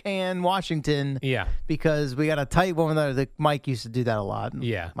Spokane, Washington. Yeah. Because we got a tight one there. Mike used to do that a lot.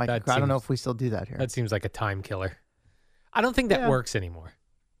 Yeah, Mike, I that don't know seems- if we still do that here. That seems like a time killer. I don't think that Yeah. works anymore.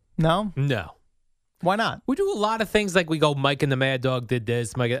 No? No. Why not? We do a lot of things like we go, Mike and the Mad Dog did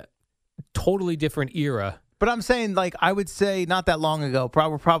this. Mike, totally different era. But I'm saying, like, I would say not that long ago,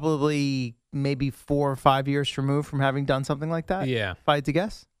 probably maybe 4 or 5 years removed from having done something like that. Yeah. If I had to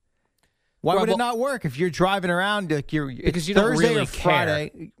guess. Why Well, would it not work if you're driving around? Like Because it's you don't Thursday really or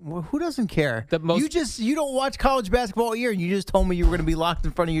Friday. Well, who doesn't care? The most- you don't watch college basketball all year, and you just told me you were going to be locked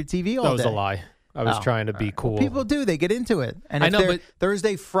in front of your TV all That was day. a lie. I was Oh, trying to all be right. cool. Well, people do. They get into it. And I if know, they're but-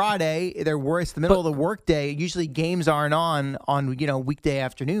 Thursday, Friday, they're worse. The middle of the workday. Usually games aren't on weekday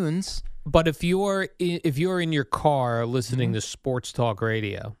afternoons. But if you're in your car listening to sports talk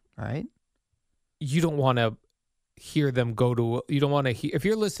radio, Right. you don't want to hear them go to. You don't want to hear if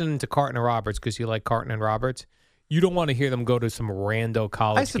you're listening to Carton and Roberts because you like Carton and Roberts. You don't want to hear them go to some rando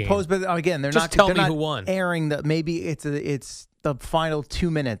college. I suppose, game. but again, they're Just not. tell they're me not who won. Airing that. Maybe it's the final 2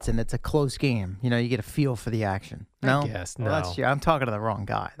 minutes and it's a close game. You get a feel for the action. No, guess, Well, no. I'm talking to the wrong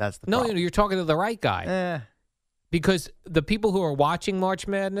guy. That's the No, problem. you're talking to the right guy. Because the people who are watching March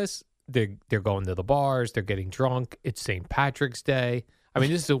Madness, they're going to the bars, they're getting drunk. It's St. Patrick's Day. I mean,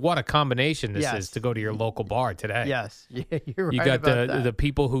 this is what a combination this Yes. is to go to your local bar today. Yes, yeah, you're right. You got about that. the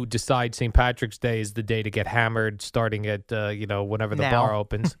people who decide St. Patrick's Day is the day to get hammered, starting at whenever the Now. bar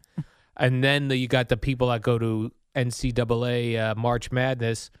opens, and then you got the people that go to NCAA March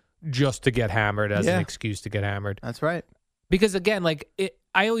Madness just to get hammered as Yeah. an excuse to get hammered. That's right. Because again,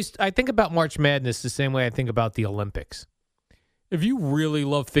 I think about March Madness the same way I think about the Olympics. If you really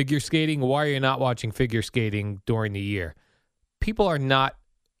love figure skating, why are you not watching figure skating during the year? People are not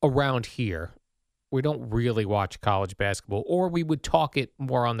around here. We don't really watch college basketball, or we would talk it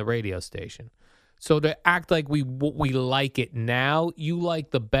more on the radio station. So to act like we like it now, you like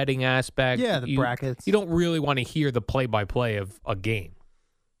the betting aspect. Yeah, the brackets. You don't really want to hear the play-by-play of a game.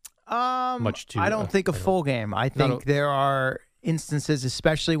 Much too. I don't think a full game. I think there are instances,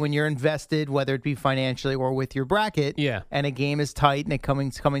 especially when you're invested, whether it be financially or with your bracket. Yeah. And a game is tight and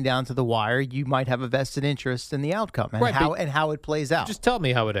it's coming down to the wire. You might have a vested interest in the outcome and Right, but- how it plays out. Just tell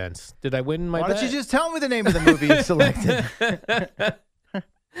me how it ends. Did I win my Why bet? don't you just tell me the name of the movie you selected?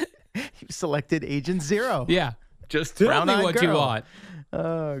 You selected Agent Zero. Yeah. Just tell me Brown-eyed what you girl. want.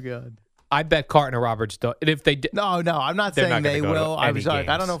 Oh God. I bet Carton and Roberts don't. And if they did, No, I'm not They're saying not gonna they go to will. I any was like,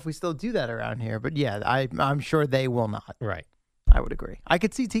 I don't games. know if we still do that around here, but yeah, I'm sure they will not. right. I would agree. I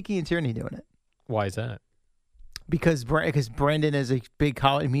could see Tiki and Tierney doing it Why is that? because Brendan is a big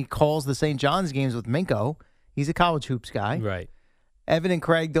college. He calls the St. John's games with Minko. He's a college hoops guy. Right. Evan and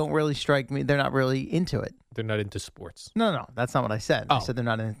Craig don't really strike me. They're not really into it. They're not into sports. No, that's not what I said. I Oh. said they're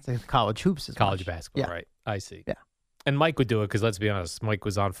not into college hoops as College much. basketball, Yeah. right. I see. Yeah. And Mike would do it because let's be honest, Mike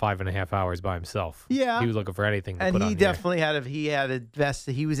was on 5.5 hours by himself. Yeah. He was looking for anything to And put he on here. definitely had a vest.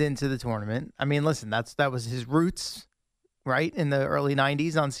 He was into the tournament. I mean, listen, that was his roots, right? In the early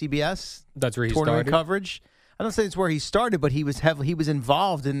 90s on CBS. That's where he Tournament started. coverage. I don't say it's where he started, but he was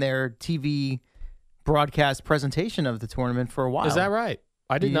involved in their TV broadcast presentation of the tournament for a while. Is that right?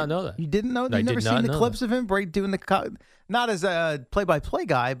 I did not know that. You didn't know that? I You never did not seen the know clips of him doing not as a play-by-play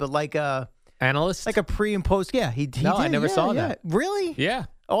guy, but like a Analyst? like a pre and post. Yeah, he No, did. I never saw that. Really? Yeah.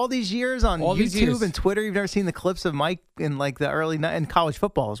 All these years on All these YouTube years. and Twitter, you've never seen the clips of Mike in like the early in college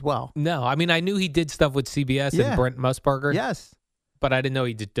football as well. No, I mean, I knew he did stuff with CBS Yeah. and Brent Musburger. Yes. But I didn't know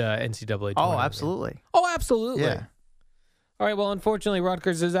he did NCAA. Oh, tournament. absolutely. Oh, absolutely. Yeah. All right, well, unfortunately,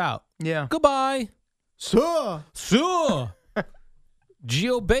 Rutgers is out. Yeah. Goodbye. So.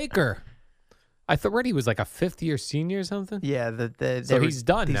 Geo Baker. I thought he was like a fifth-year senior or something. Yeah. So he's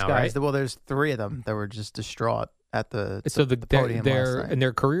done these now, guys, right? Well, there's 3 of them that were just distraught at the So the podium last night. and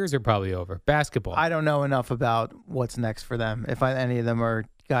their careers are probably over. Basketball. I don't know enough about what's next for them. If any of them are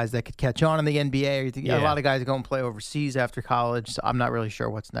guys that could catch on in the NBA, a lot of guys go and play overseas after college. So I'm not really sure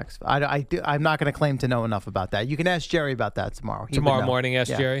what's next. I'm not going to claim to know enough about that. You can ask Jerry about that tomorrow. He would Tomorrow know. morning, ask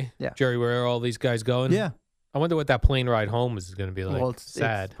Yeah. Jerry. Yeah. Jerry, where are all these guys going? Yeah. I wonder what that plane ride home is going to be like. Well, it's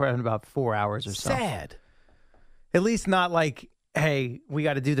sad. probably about 4 hours or so. Sad. At least not like, hey, we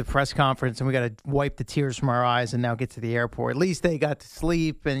got to do the press conference and we got to wipe the tears from our eyes and now get to the airport. At least they got to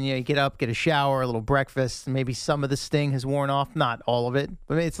sleep and you get up, get a shower, a little breakfast. Maybe some of the sting has worn off, not all of it,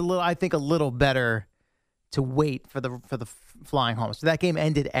 but it's I think a little better to wait for the flying home. So that game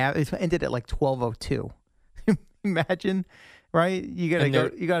ended at like 12:02. Imagine, right?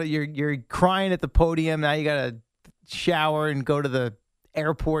 You're crying at the podium. Now you got to shower and go to the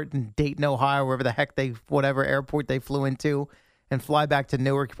airport in Dayton, Ohio, wherever the heck whatever airport they flew into, and fly back to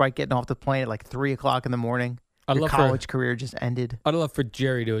Newark. You're probably getting off the plane at like 3:00 in the morning. Your college career just ended. I'd love for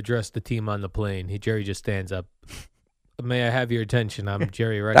Jerry to address the team on the plane. Jerry just stands up. May I have your attention? I'm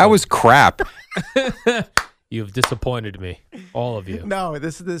Jerry Reckless. That was crap. You've disappointed me, all of you. No,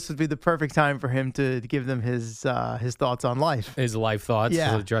 this would be the perfect time for him to give them his thoughts on life. His life thoughts,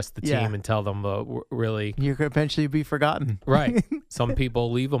 Yeah. to address the team Yeah. and tell them really. You could eventually be forgotten. Right. Some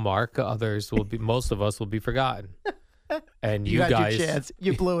people leave a mark. Others most of us will be forgotten. And you had guys, your chance.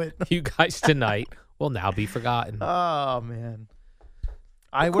 You blew it. you guys tonight will now be forgotten. Oh man.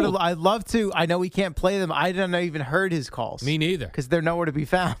 I'd cool. love to. I know we can't play them. I don't even heard his calls. Me neither. Because they're nowhere to be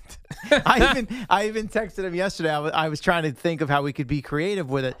found. I even texted him yesterday. I was trying to think of how we could be creative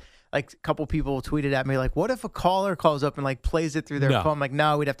with it. Like a couple people tweeted at me, like, "What if a caller calls up and like plays it through their No. phone?" I'm like,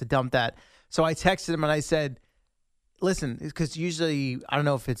 no, we'd have to dump that. So I texted him and I said, "Listen, because usually I don't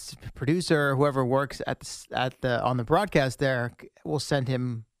know if it's producer or whoever works on the broadcast there will send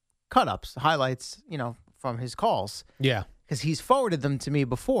him cut-ups, highlights, from his calls." Yeah. Because he's forwarded them to me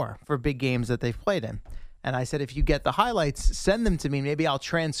before for big games that they've played in. And I said, if you get the highlights, send them to me. Maybe I'll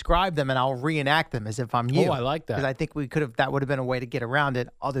transcribe them and I'll reenact them as if I'm you. Oh, I like that. Because I think that would have been a way to get around it,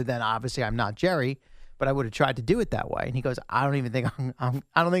 other than obviously I'm not Jerry, but I would have tried to do it that way. And he goes, I don't even think I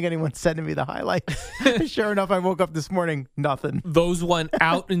don't think anyone's sending me the highlights. Sure enough, I woke up this morning, nothing. Those went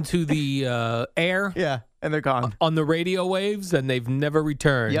out into the air. Yeah, and they're gone. On the radio waves, and they've never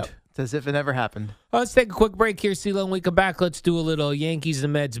returned. Yep, it's as if it never happened. Let's take a quick break here, CeeLo. When we come back, let's do a little Yankees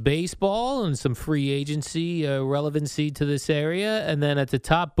and Mets baseball and some free agency relevancy to this area. And then at the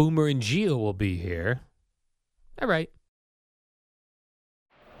top, Boomer and Gio will be here. All right.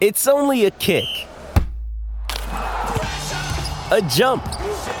 It's only a kick, a jump,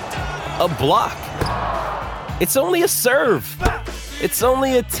 a block. It's only a serve. It's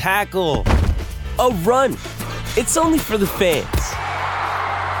only a tackle, a run. It's only for the fans.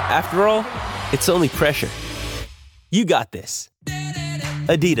 After all, it's only pressure. You got this.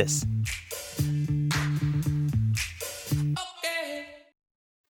 Adidas.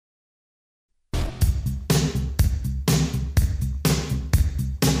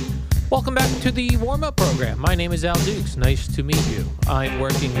 Welcome back to the warm-up program. My name is Al Dukes. Nice to meet you. I'm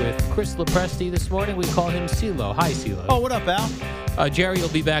working with Chris Lopresti this morning. We call him CeeLo. Hi, CeeLo. Oh, what up, Al? Jerry will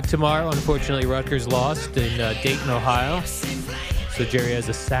be back tomorrow. Unfortunately, Rutgers lost in Dayton, Ohio. So Jerry has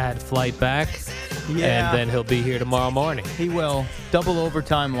a sad flight back. Yeah. And then he'll be here tomorrow morning. He will. Double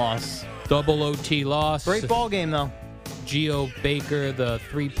overtime loss. Double OT loss. Great ball game, though. Geo Baker, the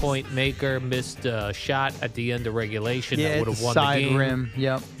three-point maker, missed a shot at the end of regulation that would have won the side game. rim.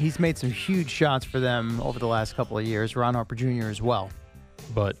 Yep. He's made some huge shots for them over the last couple of years. Ron Harper Jr. as well.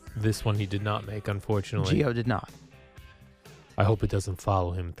 But this one he did not make, unfortunately. Gio did not. I hope it doesn't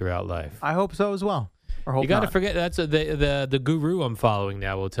follow him throughout life. I hope so as well. Or hope You got to not. forget that's the guru I'm following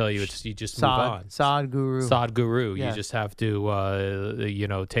now will tell you you just move on. Sod Guru. Sod guru. Yeah. You just have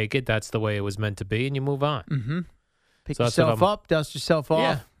to take it. That's the way it was meant to be, and you move on. Mm-hmm. Pick So that's what yourself up, dust yourself off.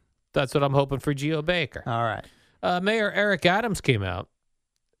 Yeah, that's what I'm hoping for Geo Baker. All right. Mayor Eric Adams came out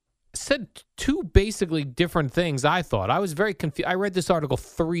said two basically different things, I thought. I was very confused. I read this article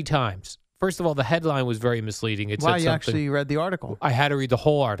 3 times. First of all, the headline was very misleading. It Why said you something. actually read the article? I had to read the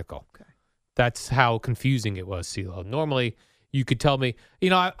whole article. Okay. That's how confusing it was, CeeLo. Normally, you could tell me,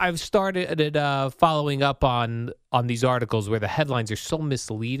 I've started following up on these articles where the headlines are so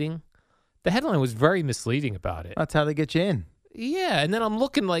misleading. The headline was very misleading about it. That's how they get you in. Yeah, and then I'm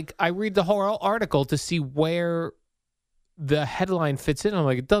looking I read the whole article to see where the headline fits in. I'm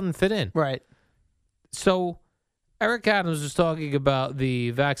like, it doesn't fit in. Right. So Eric Adams was talking about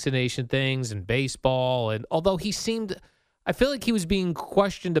the vaccination things and baseball, and although I feel like he was being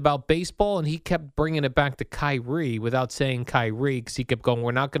questioned about baseball, and he kept bringing it back to Kyrie without saying Kyrie, because he kept going,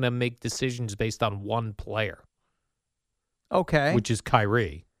 we're not going to make decisions based on one player. Okay. Which is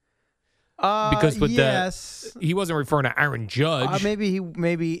Kyrie. Because with yes. he wasn't referring to Aaron Judge.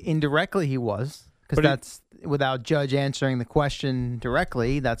 Maybe indirectly he was, because that's without Judge answering the question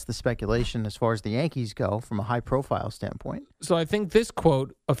directly. That's the speculation as far as the Yankees go from a high profile standpoint. So I think this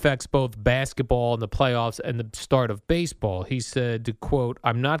quote affects both basketball and the playoffs and the start of baseball. He said, quote,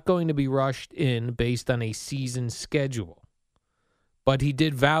 I'm not going to be rushed in based on a season schedule. But he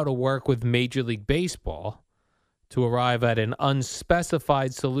did vow to work with Major League Baseball to arrive at an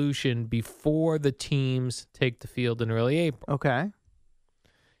unspecified solution before the teams take the field in early April. Okay.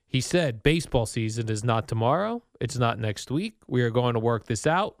 He said, baseball season is not tomorrow. It's not next week. We are going to work this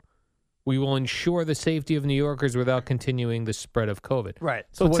out. We will ensure the safety of New Yorkers without continuing the spread of COVID. Right.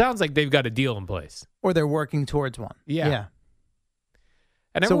 So it sounds like they've got a deal in place. Or they're working towards one. Yeah.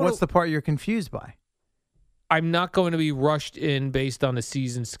 And so what's the part you're confused by? I'm not going to be rushed in based on the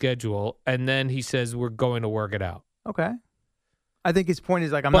season schedule. And then he says, we're going to work it out. Okay. I think his point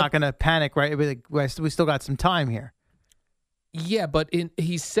is I'm not going to panic, right? We still got some time here. Yeah, but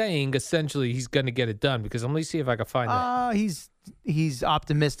he's saying essentially he's going to get it done, because let me see if I can find that. He's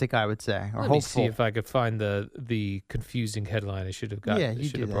optimistic, I would say, or Let hopeful. me see if I could find the confusing headline. I should have got. Yeah, I you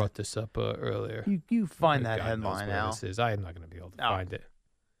should do have that. brought this up earlier. You find God that headline knows where now. this is. I am not going to be able to find it.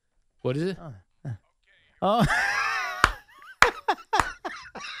 What is it? Oh.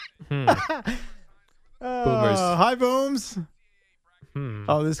 Boomers. Hi, Booms.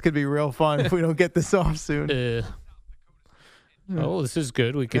 Oh, this could be real fun if we don't get this off soon. Oh, this is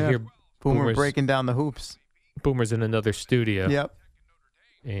good. We can hear Boomer Boomers breaking down the hoops. Boomers in another studio. Yep.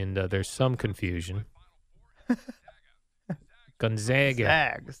 And there's some confusion. Gonzaga.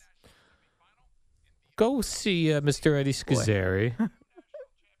 Zags. Go see Mr. Eddie Scazzeri.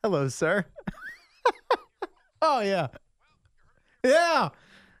 Hello, sir. Oh, yeah. Yeah.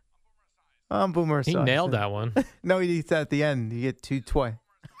 I'm Boomer. He nailed that one. No, he said at the end. You get 2 twice.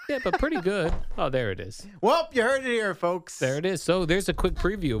 Yeah, but pretty good. Oh, there it is. Well, you heard it here, folks. There it is. So there's a quick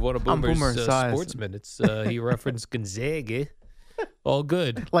preview of one of Boomer's sportsmen. It's he referenced Gonzaga. All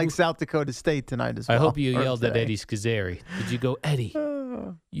good. Like South Dakota State tonight as well. I hope you or yelled at today. Eddie Scazzeri. Did you go, Eddie?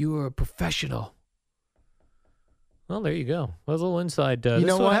 You were a professional. Well, there you go. Well, a little inside. This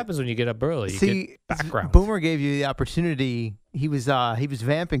is what happens when you get up early. You get background. Boomer gave you the opportunity. He was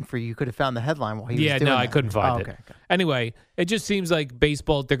vamping for you. You could have found the headline while he was doing no, that. I couldn't find it. Okay. Anyway, it just seems like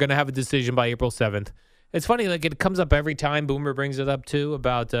baseball, they're going to have a decision by April 7th. It's funny, like it comes up every time. Boomer brings it up too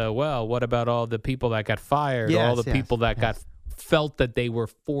about, what about all the people that got fired, all the people that felt that they were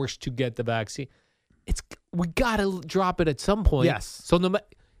forced to get the vaccine? We got to drop it at some point. Yes. So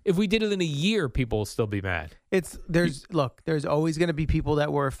if we did it in a year, people will still be mad. There's always going to be people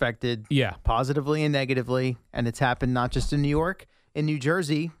that were affected, positively and negatively, and it's happened not just in New York, in New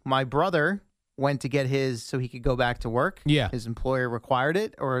Jersey. My brother went to get his so he could go back to work. Yeah, his employer required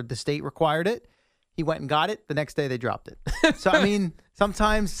it, or the state required it. He went and got it. The next day they dropped it. So I mean,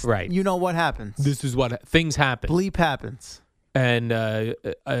 sometimes you know what happens. This is what things happen. Bleep happens. And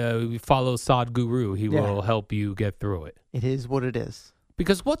follow Sad Guru. He will help you get through it. It is what it is.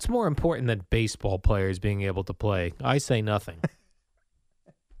 Because what's more important than baseball players being able to play? I say nothing.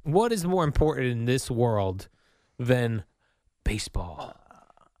 What is more important in this world than baseball?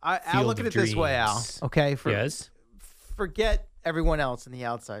 I look at it this way, Al. Okay? Forget everyone else in the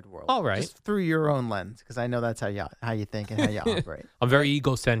outside world. All right. Just through your own lens, because I know that's how you think and how you operate. I'm very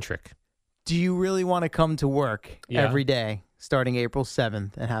egocentric. Do you really want to come to work every day starting April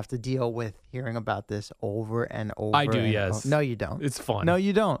 7th and have to deal with hearing about this over and over? I do, yes. No, you don't. It's fun. No,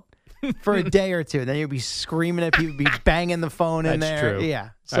 you don't. For a day or two. Then you'll be screaming at people, be banging the phone in there. That's true. Yeah.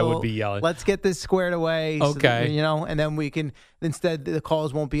 I So would be yelling. Let's get this squared away. Okay. So that, and then we can, instead, the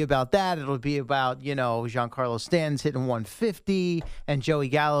calls won't be about that. It'll be about, Giancarlo Stanton's hitting 150 and Joey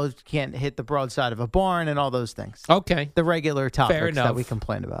Gallo can't hit the broadside of a barn and all those things. Okay. The regular topics enough. that we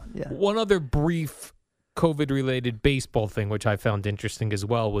complain about. Yeah. One other brief COVID-related baseball thing, which I found interesting as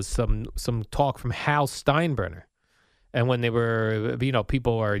well, was some talk from Hal Steinbrenner. And when they were,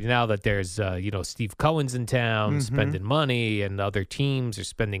 people are, now that there's, Steve Cohen's in town spending money and other teams are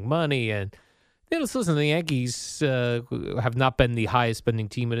spending money. And, listen, the Yankees have not been the highest spending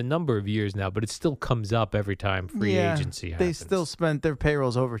team in a number of years now, but it still comes up every time free agency happens. They still spent their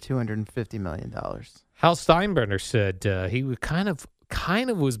payrolls over $250 million. Hal Steinbrenner said he would kind of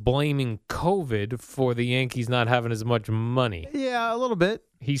was blaming COVID for the Yankees not having as much money. Yeah, a little bit.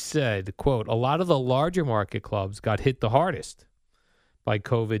 He said, quote, "A lot of the larger market clubs got hit the hardest by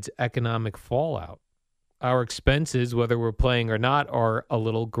COVID's economic fallout. Our expenses, whether we're playing or not, are a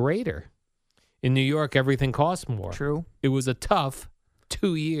little greater. In New York, everything costs more. True. It was a tough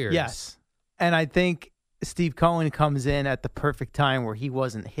 2 years." Yes. And I think Steve Cohen comes in at the perfect time where he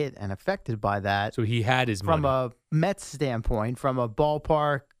wasn't hit and affected by that. So he had his from money. a Mets standpoint, from a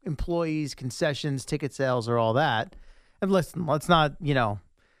ballpark, employees, concessions, ticket sales, or all that. And listen, let's not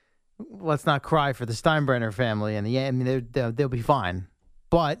cry for the Steinbrenner family. And they'll be fine.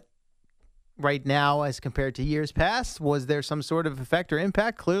 But right now, as compared to years past, was there some sort of effect or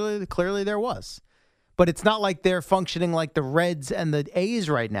impact? Clearly there was. But it's not like they're functioning like the Reds and the A's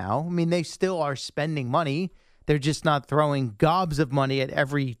right now. I mean, they still are spending money. They're just not throwing gobs of money at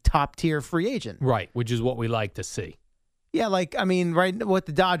every top-tier free agent. Right, which is what we like to see. Yeah, right, what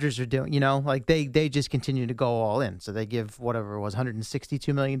the Dodgers are doing, they just continue to go all in. So they give whatever it was,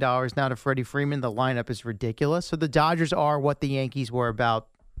 $162 million now to Freddie Freeman. The lineup is ridiculous. So the Dodgers are what the Yankees were about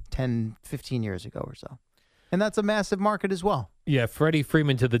 10, 15 years ago or so. And that's a massive market as well. Yeah, Freddie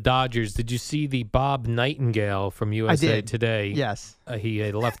Freeman to the Dodgers. Did you see the Bob Nightingale from USA Today? Yes. He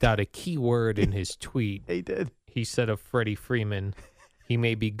had left out a key word in his tweet. He did. He said of Freddie Freeman, he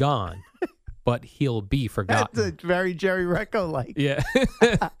may be gone, but he'll be forgotten. That's a very Jerry Recco-like. Yeah.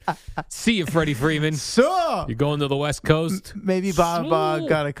 See you, Freddie Freeman. So You're going to the West Coast? Maybe Bob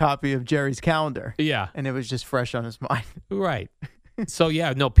got a copy of Jerry's calendar. Yeah. And it was just fresh on his mind. Right. So,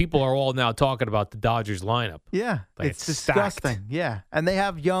 people are all now talking about the Dodgers lineup. Yeah. Like it's disgusting. stacked. Yeah. And they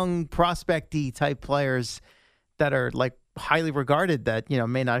have young prospect-y type players that are highly regarded that,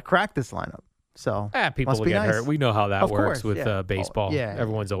 may not crack this lineup. So People will get hurt. We know how that works with baseball. Yeah.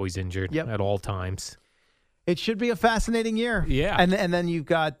 Everyone's always injured at all times. It should be a fascinating year. Yeah. And then you've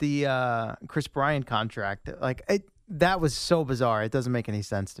got the Chris Bryant contract. That was so bizarre. It doesn't make any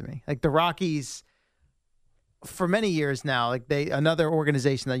sense to me. The Rockies, for many years now, another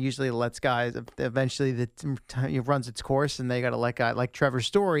organization that usually lets guys eventually that runs its course, and they got to let guys like Trevor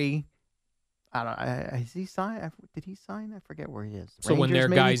Story. I don't know. Has he signed? Did he sign? I forget where he is. So when their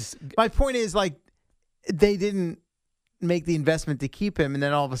guys, my point is they didn't make the investment to keep him, and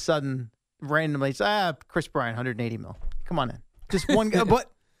then all of a sudden, randomly, Chris Bryant, $180 million. Come on in, just one guy.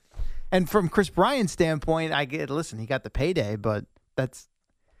 But and from Chris Bryant's standpoint, listen, he got the payday, but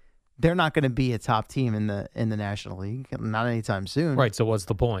they're not going to be a top team in the National League, not anytime soon. Right. So what's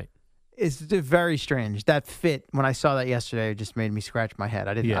the point? It's very strange. That fit, when I saw that yesterday, it just made me scratch my head.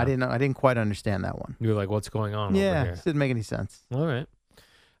 I didn't quite understand that one. You were like, what's going on over here? It didn't make any sense. All right.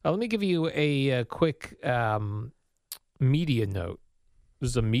 Let me give you a quick media note. This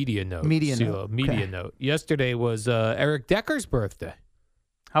is a media note. Media note. Yesterday was Eric Decker's birthday.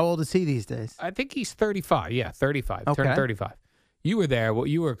 How old is he these days? I think he's 35. Yeah, 35. Okay. Turned 35. You were there.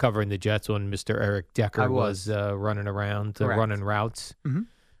 You were covering the Jets when Mr. Eric Decker was running around, running routes. Mm-hmm.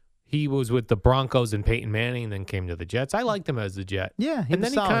 He was with the Broncos and Peyton Manning, and then came to the Jets. I liked him as the Jet. Yeah, and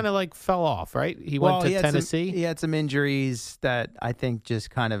then he kind of fell off, right? He went to Tennessee. He had some injuries that I think just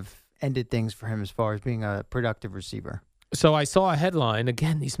kind of ended things for him as far as being a productive receiver. So I saw a headline,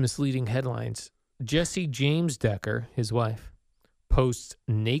 again, these misleading headlines. Jesse James Decker, his wife, posts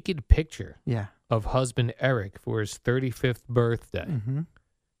naked picture of husband Eric for his 35th birthday. Mm-hmm.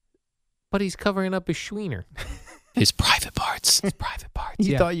 But he's covering up his schweener. His private parts.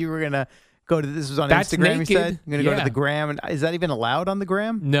 You thought you were going to go to, this was on That's Instagram, naked. you said? You're going to go to the gram. And is that even allowed on the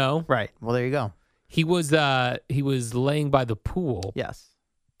gram? No. Right. Well, there you go. He was laying by the pool. Yes.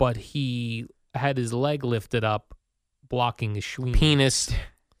 But he had his leg lifted up, blocking his schweener. Penis.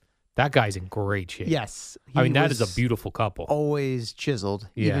 That guy's in great shape. Yes. I mean, that is a beautiful couple. Always chiseled.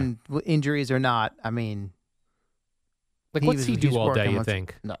 Yeah. Even injuries or not. I mean. What's he do all day, you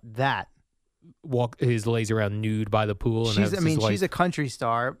think? No, that. His lays around nude by the pool. And she's a country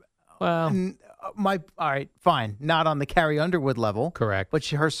star. Well, all right, fine. Not on the Carrie Underwood level. Correct. But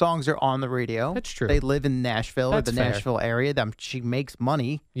her songs are on the radio. That's true. They live in Nashville or the fair. Nashville area. She makes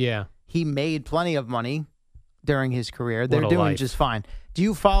money. Yeah. He made plenty of money during his career. They're What a doing life. just fine. Do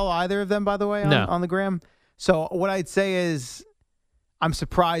you follow either of them, by the way, No. on the gram? So what I'd say is I'm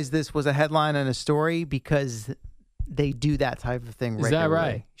surprised this was a headline and a story because they do that type of thing Is that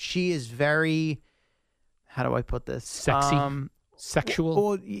regularly. right? She is very, how do I put this? Sexy? Sexual?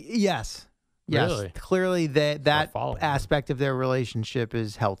 Well, yes. Yes. Really? Clearly that following her. aspect of their relationship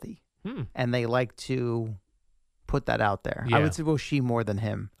is healthy. And they like to put that out there. I Yeah. would say, well, she more than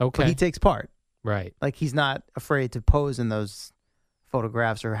him. Okay. But he takes part. Right. Like, he's not afraid to pose in those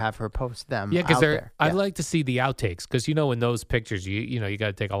photographs or have her post them Yeah, because out there. I'd Yeah. like to see the outtakes because in those pictures, you got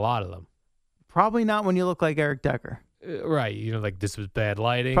to take a lot of them. Probably not when you look like Eric Decker. Right. Like this was bad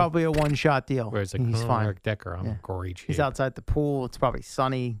lighting. Probably a one-shot deal. Where it's like, he's fine. Eric Decker, I'm Yeah. great shape. He's outside the pool. It's probably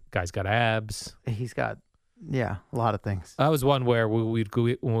sunny. Guy's got abs. He's got, a lot of things. That was one where we'd go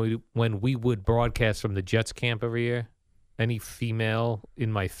when we would broadcast from the Jets camp every year. Any female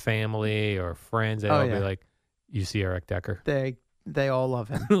in my family or friends, they'd all be like, "You see Eric Decker?" They all love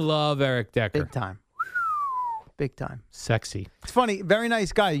him. Love Eric Decker. Big time. Big time. Sexy. It's funny. Very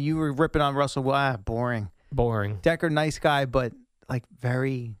nice guy. You were ripping on Russell. Boring. Boring. Decker, nice guy, but like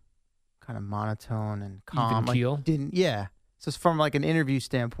very kind of monotone and calm. Even keel? So it's from like an interview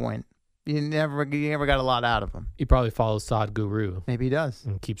standpoint. You never got a lot out of him. He probably follows Sod Guru Maybe he does.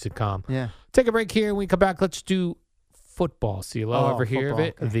 and keeps it calm. Yeah. Take a break here. When we come back, let's do football. CeeLo, ever hear of football,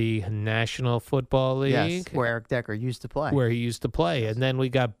 it? okay. The National Football League. Yes, where Eric Decker used to play. Where he used to play. And then we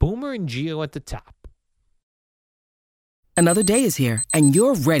got Boomer and Gio at the top. Another day is here, and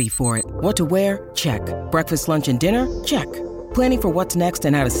you're ready for it. What to wear? Check. Breakfast, lunch, and dinner? Check. Planning for what's next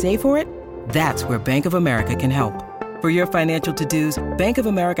and how to save for it? That's where Bank of America can help. For your financial to-dos, Bank of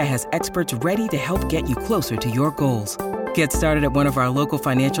America has experts ready to help get you closer to your goals. Get started at one of our local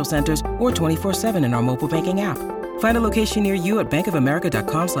financial centers or 24/7 in our mobile banking app. Find a location near you at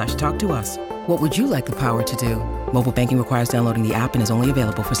bankofamerica.com/talktous. What would you like the power to do? Mobile banking requires downloading the app and is only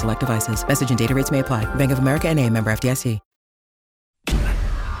available for select devices. Message and data rates may apply. Bank of America N.A., member FDIC.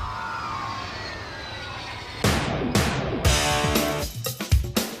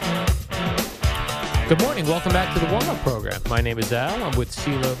 Good morning. Welcome back to the warm-up program. My name is Al. I'm with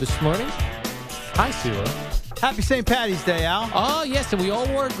CeeLo this morning. Hi, CeeLo. Happy St. Patty's Day, Al. Oh, yes, and we all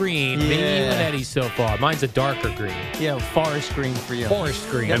wore green. Me, you, and Eddie so far. Mine's a darker green. Yeah, forest green for you. Forest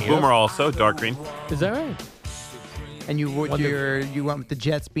green. And Boomer also, dark green. Is that right? And you went with the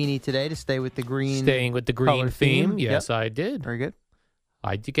Jets beanie today to stay with the green. Staying with the green color theme. theme. Yes, Yep. I did. Very good.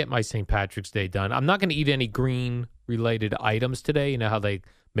 I did get my St. Patrick's Day done. I'm not going to eat any green-related items today. You know how they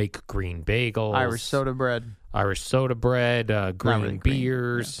make green bagels. Irish soda bread. Green really green.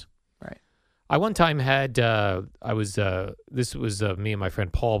 beers. Yeah. Right. I one time had, this was me and my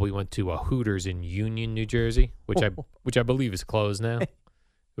friend Paul. We went to a Hooters in Union, New Jersey, which I believe is closed now. It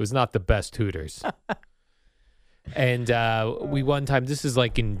was not the best Hooters. And we one time, this is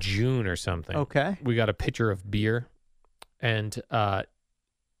like in June or something. Okay. We got a pitcher of beer, and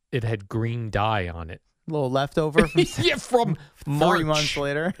it had green dye on it. A little leftover from Yeah, from 3 March. months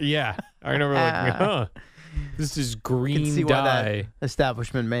later. Yeah, I remember like, this is Can green see why that dye.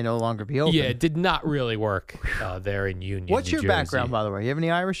 establishment may no longer be open. Yeah, it did not really work there in Union. What's New your Jersey. background, by the way? You have any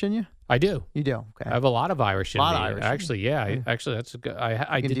Irish in you? I do. You do. Okay. I have a lot of Irish in Lot me. of Irish in you. Actually, yeah. Actually, that's a good.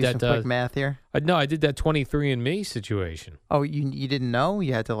 I You can did do that. some quick math here. No, I did that 23andMe situation. Oh, you didn't know?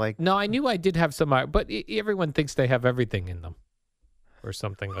 You had to like. No, I knew I did have some, but everyone thinks they have everything in them, or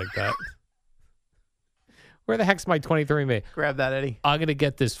something like that. Where the heck's my 23andMe? Grab that, Eddie. I'm gonna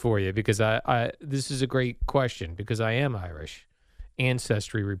get this for you because I this is a great question because I am Irish.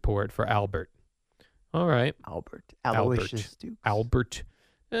 Ancestry report for Albert. All right, Albert. Aloysius Dukes. Albert.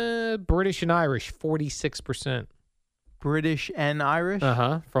 British and Irish, 46%. British and Irish?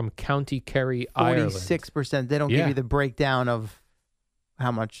 From County Kerry, Ireland. 46%. They don't give you the breakdown of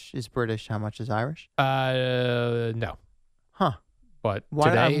how much is British, how much is Irish? No. Huh. But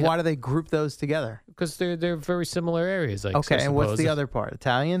Why do they group those together? Because they're very similar areas. Like Okay, so and what's the suppose- other part?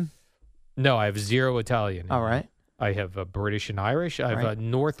 Italian? No, I have 0 Italian. All right. I have British and Irish. I have Right.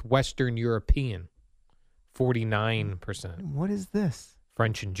 Northwestern European, 49%. What is this?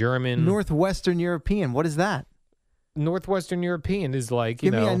 French and German. Northwestern European. What is that? Northwestern European is like,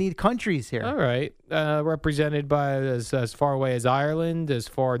 Give me, I need countries here. All right. Represented by as far away as Ireland, as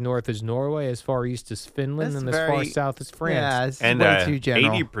far north as Norway, as far east as Finland, That's and as far very- south as France. Yeah, it's And way too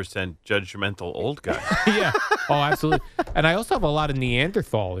general. 80% judgmental old guy. Yeah. Oh, absolutely. And I also have a lot of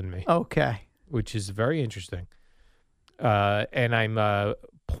Neanderthal in me, Okay. which is very interesting. And I'm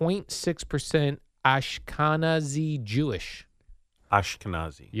 0.6% Ashkenazi Jewish.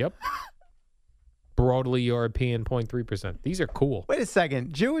 Ashkenazi. Yep. Broadly European, 0.3%. These are cool. Wait a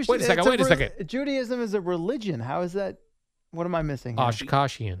second. Jewish. Wait a second, it's wait a second. Judaism is a religion. How is that? What am I missing? here?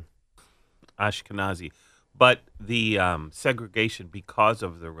 Oshkoshian. Ashkenazi. But the segregation, because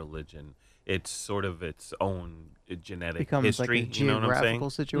of the religion, it's sort of its own genetic Becomes history. like a You know what I'm saying? geographical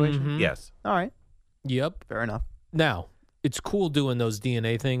situation. Mhm. Yes. All right, Yep. fair enough. Now, it's cool doing those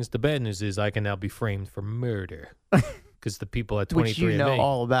DNA things. The bad news is I can now be framed for murder because the people at 23andMe. Which you know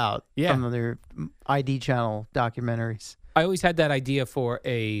all about Yeah. from their ID channel documentaries. I always had that idea for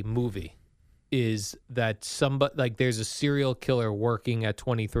a movie. Is that somebody like there's a serial killer working at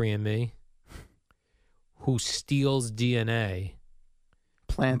 23andMe who steals DNA,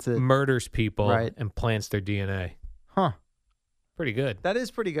 Plants it. murders people, Right. and plants their DNA. Huh. Pretty good. That is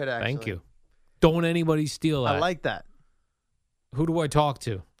pretty good, actually. Thank you. Don't anybody steal that. I like that. Who do I talk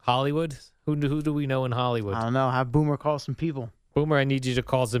to? Hollywood? Who do we know in Hollywood? I don't know. Have Boomer call some people. Boomer, I need you to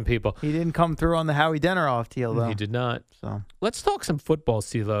call some people. He didn't come through on the Howie Deneroff deal, though. He did not. So Let's talk some football,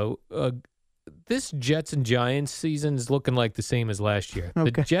 CeeLo. This Jets and Giants season is looking like the same as last year. The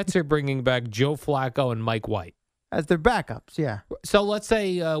Okay. Jets are bringing back Joe Flacco and Mike White. as their backups, yeah. So let's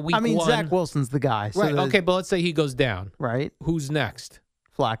say week one. Zach Wilson's the guy. So Right. Okay, but let's say he goes down. Right. Who's next?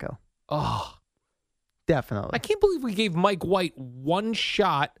 Flacco. Oh, Definitely. I can't believe we gave Mike White one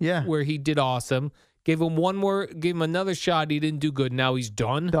shot. Yeah. Where he did awesome. Gave him gave him another shot. He didn't do good. Now he's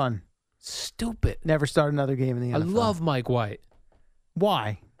done. Done. Stupid. Never start another game in the I NFL. love Mike White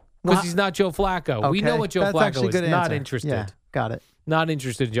Why? because he's not Joe Flacco. We know Okay, what Joe that's Flacco actually a is. good Not answer. interested. Yeah, got it. Not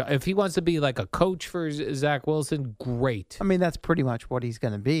interested in Joe. If he wants to be like a coach for Zach Wilson, great. I mean, that's pretty much what he's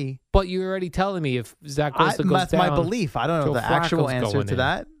going to be. But you're already telling me if Zach Wilson goes That's down, my belief. I don't know Joe the actual Flacco's answer going to in.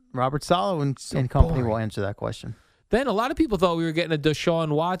 that. Robert Saleh and company boring. will answer that question. Then a lot of people thought we were getting a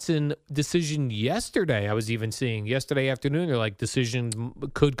Deshaun Watson decision yesterday. I was even seeing yesterday afternoon. They're like, decision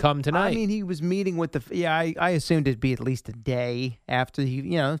could come tonight. I mean, he was meeting with the. Yeah, I assumed it'd be at least a day after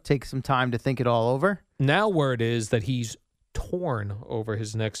he, take some time to think it all over. Now word is that he's torn over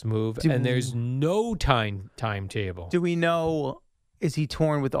his next move, and there's no timetable. Do we know? Is he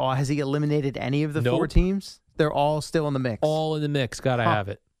torn with all? Has he eliminated any of the four Nope. teams? They're all still in the mix. All in the mix. Gotta have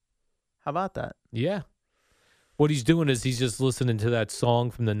it. How about that? Yeah. What he's doing is he's just listening to that song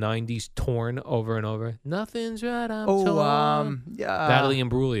from the 90s, Torn, over and over. Nothing's right, I'm torn. Natalie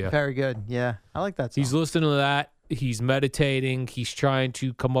Imbruglia. Very good. Yeah, I like that song. He's listening to that. He's meditating. He's trying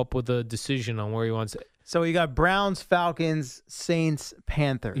to come up with a decision on where he wants it. So you got Browns, Falcons, Saints,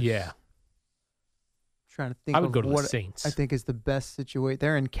 Panthers. Yeah. Trying to think. I would of go to the what Saints. I think is the best situation.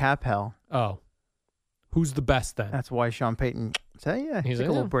 They're in cap hell. Oh. Who's the best then? That's why Sean Payton said, "Yeah, He's take a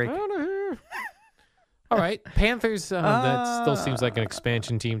like, little break." "Out of here." All right. Panthers, that still seems like an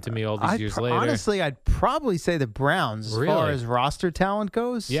expansion team to me all these years later. Honestly, I'd probably say the Browns as far Really? as roster talent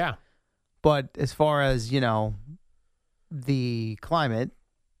goes. Yeah. But as far as, the climate,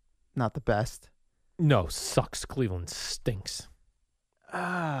 not the best. No, sucks. Cleveland stinks.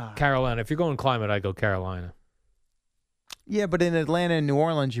 Carolina. If you're going climate, I go Carolina. Yeah, but in Atlanta and New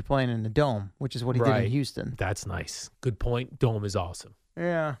Orleans, you're playing in the Dome, which is what he did Right. in Houston. That's nice. Good point. Dome is awesome.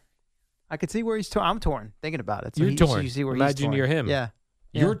 Yeah. I could see where he's torn. I'm torn thinking about it. So You're so torn. you see where Imagine he's torn. you're him. Yeah.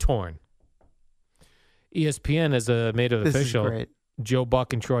 You're torn. ESPN has made it This is official. great. Joe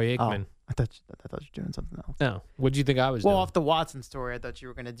Buck and Troy Aikman. I thought you were doing something else. No. What do you think I was Well, doing? off the Watson story, I thought you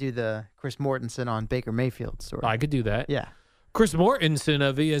were going to do the Chris Mortensen on Baker Mayfield story. I could do that. Yeah. Chris Mortensen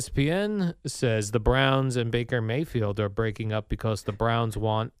of ESPN says the Browns and Baker Mayfield are breaking up because the Browns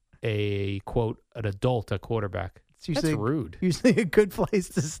want a, quote, an adult at quarterback. It's That's rude. Usually a good place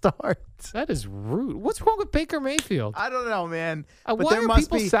to start. That is rude. What's wrong with Baker Mayfield? I don't know, man. Why there are must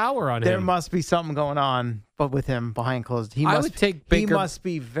people sour on There him? must be something going on, but with him behind closed. I would take Baker- He must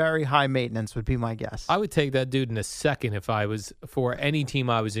be very high maintenance, would be my guess. I would take that dude in a second if I was for any team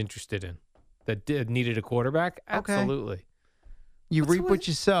I was interested in that needed a quarterback. Okay. Absolutely. You What's reap what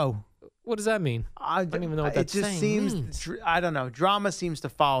you sow. What does that mean? I don't even know what that It just seems, means. I don't know. Drama seems to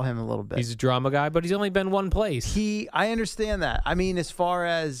follow him a little bit. He's a drama guy, but he's only been one place. I understand that. I mean, as far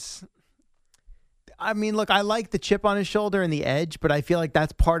as, look, I like the chip on his shoulder and the edge, but I feel like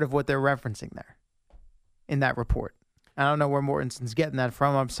that's part of what they're referencing there in that report. I don't know where Mortensen's getting that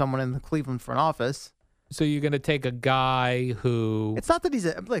from. I'm someone in the Cleveland front office. So you're going to take a guy who It's not that he's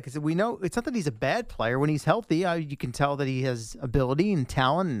we know it's not that he's a bad player. When he's healthy, you can tell that he has ability and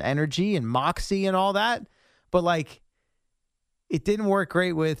talent and energy and moxie and all that. But it didn't work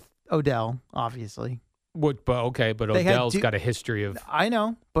great with Odell, obviously. But They had Odell's Duke- got a history of. I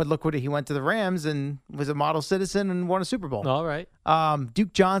know, but look what he went to the Rams and was a model citizen and won a Super Bowl. All right.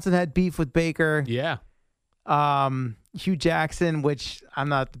 Duke Johnson had beef with Baker. Yeah. Hugh Jackson, which I'm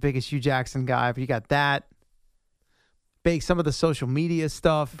not the biggest Hugh Jackson guy, but you got that. Some of the social media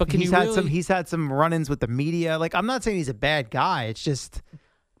stuff. But he's had some run-ins with the media. I'm not saying he's a bad guy. It's just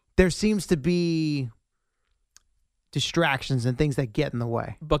there seems to be distractions and things that get in the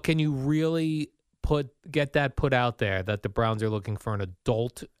way. But can you really get that put out there that the Browns are looking for an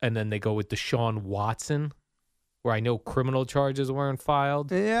adult, and then they go with Deshaun Watson, where I know criminal charges weren't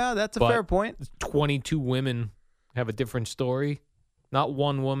filed? Yeah, that's a but fair point. 22 women have a different story. Not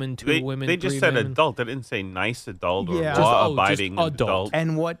one woman, two women. They just 3 said women. adult. They didn't say nice adult or Yeah. law-abiding Just adult.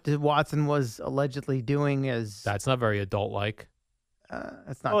 And what Watson was allegedly doing is That's not very adult-like.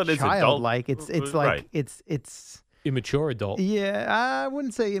 it's not Well, it is childlike. adult. It's like Right. it's Immature adult. yeah. I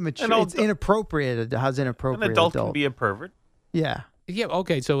wouldn't say immature. An It's inappropriate. How's An inappropriate? adult can be a pervert. Yeah. Yeah,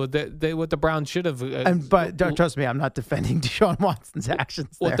 okay, so what the Browns should have... But don't trust me, I'm not defending Deshaun Watson's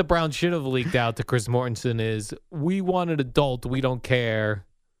actions there. What the Browns should have leaked out to Chris Mortensen is, we want an adult. We don't care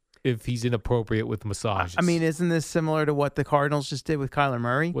if he's inappropriate with massages. I mean, isn't this similar to what the Cardinals just did with Kyler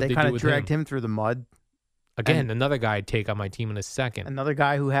Murray? What'd They they kind do of with dragged him? him through the mud. Again, another guy I'd take on my team in a second. Another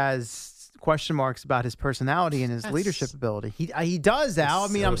guy who has question marks about his personality and his leadership ability. He does, Al. I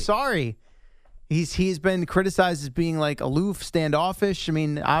mean, I'm sorry. He's been criticized as being like aloof, standoffish. I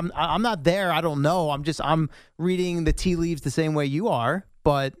mean, I'm not there. I don't know. I'm reading the tea leaves the same way you are.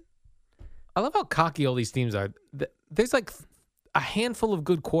 But I love how cocky all these teams are. There's like a handful of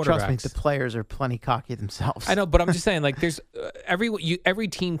good quarterbacks. trust me, the players are plenty cocky themselves. I know, but I'm just saying, like, there's every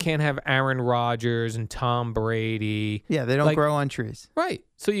team can't have Aaron Rodgers and Tom Brady. Yeah, they don't Like, grow on trees. Right.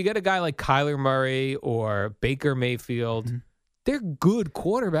 So you get a guy like Kyler Murray or Baker Mayfield. Mm-hmm. They're good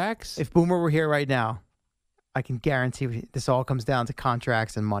quarterbacks. If Boomer were here right now, I can guarantee this all comes down to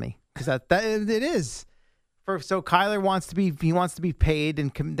contracts and money, because that it is. So Kyler wants to be paid,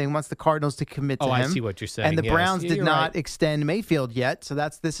 and they wants the Cardinals to commit to him. I see what you're saying. And the Yes. Browns Yeah, did you're not right. extend Mayfield yet. So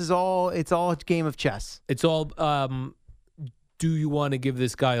it's all a game of chess. It's all, do you want to give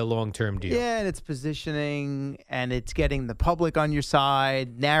this guy a long-term deal? Yeah, and it's positioning, and it's getting the public on your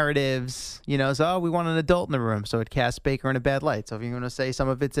side, narratives. So we want an adult in the room, so it casts Baker in a bad light. So if you're going to say some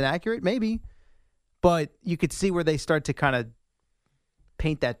of it's inaccurate, maybe, but you could see where they start to kind of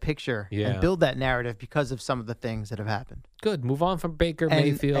paint that picture and build that narrative because of some of the things that have happened. Good. Move on from Baker And,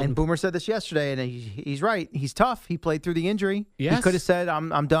 Mayfield. and Boomer said this yesterday, and he's right. He's tough. He played through the injury. Yes. He could have said, I'm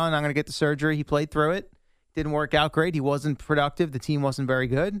done. I'm going to get the surgery. He played through it. Didn't work out great. He wasn't productive. The team wasn't very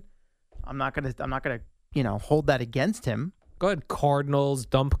good. I'm not gonna hold that against him. Go ahead, Cardinals,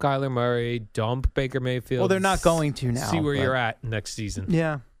 dump Kyler Murray, dump Baker Mayfield. Well, they're not going to now. See where but- you're at next season.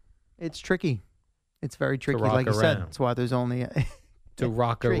 Yeah. It's tricky. It's very tricky. rock Like you said, around. that's why there's only To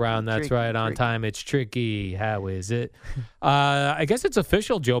rock Tricky, around, that's tricky, right, on tricky. time. It's tricky. How is it? I guess it's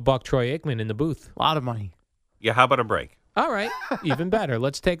official, Joe Buck, Troy Aikman in the booth. a lot of money. Yeah, how about a break? All right, even better.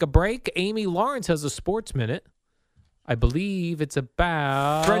 Let's take a break. Amy Lawrence has a sports minute. I believe it's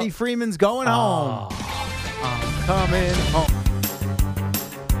about... Freddie Freeman's going home. I'm coming home.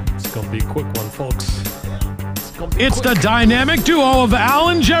 It's going to be a quick one, folks. It's the dynamic duo of Al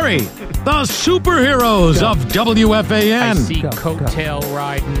and Jerry, the superheroes of WFAN. I see coattail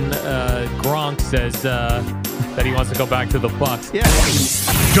riding. Gronk says that he wants to go back to the Bucks. Yeah.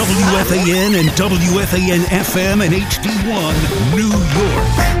 WFAN and WFAN FM and HD1, New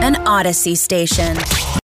York. An Odyssey station.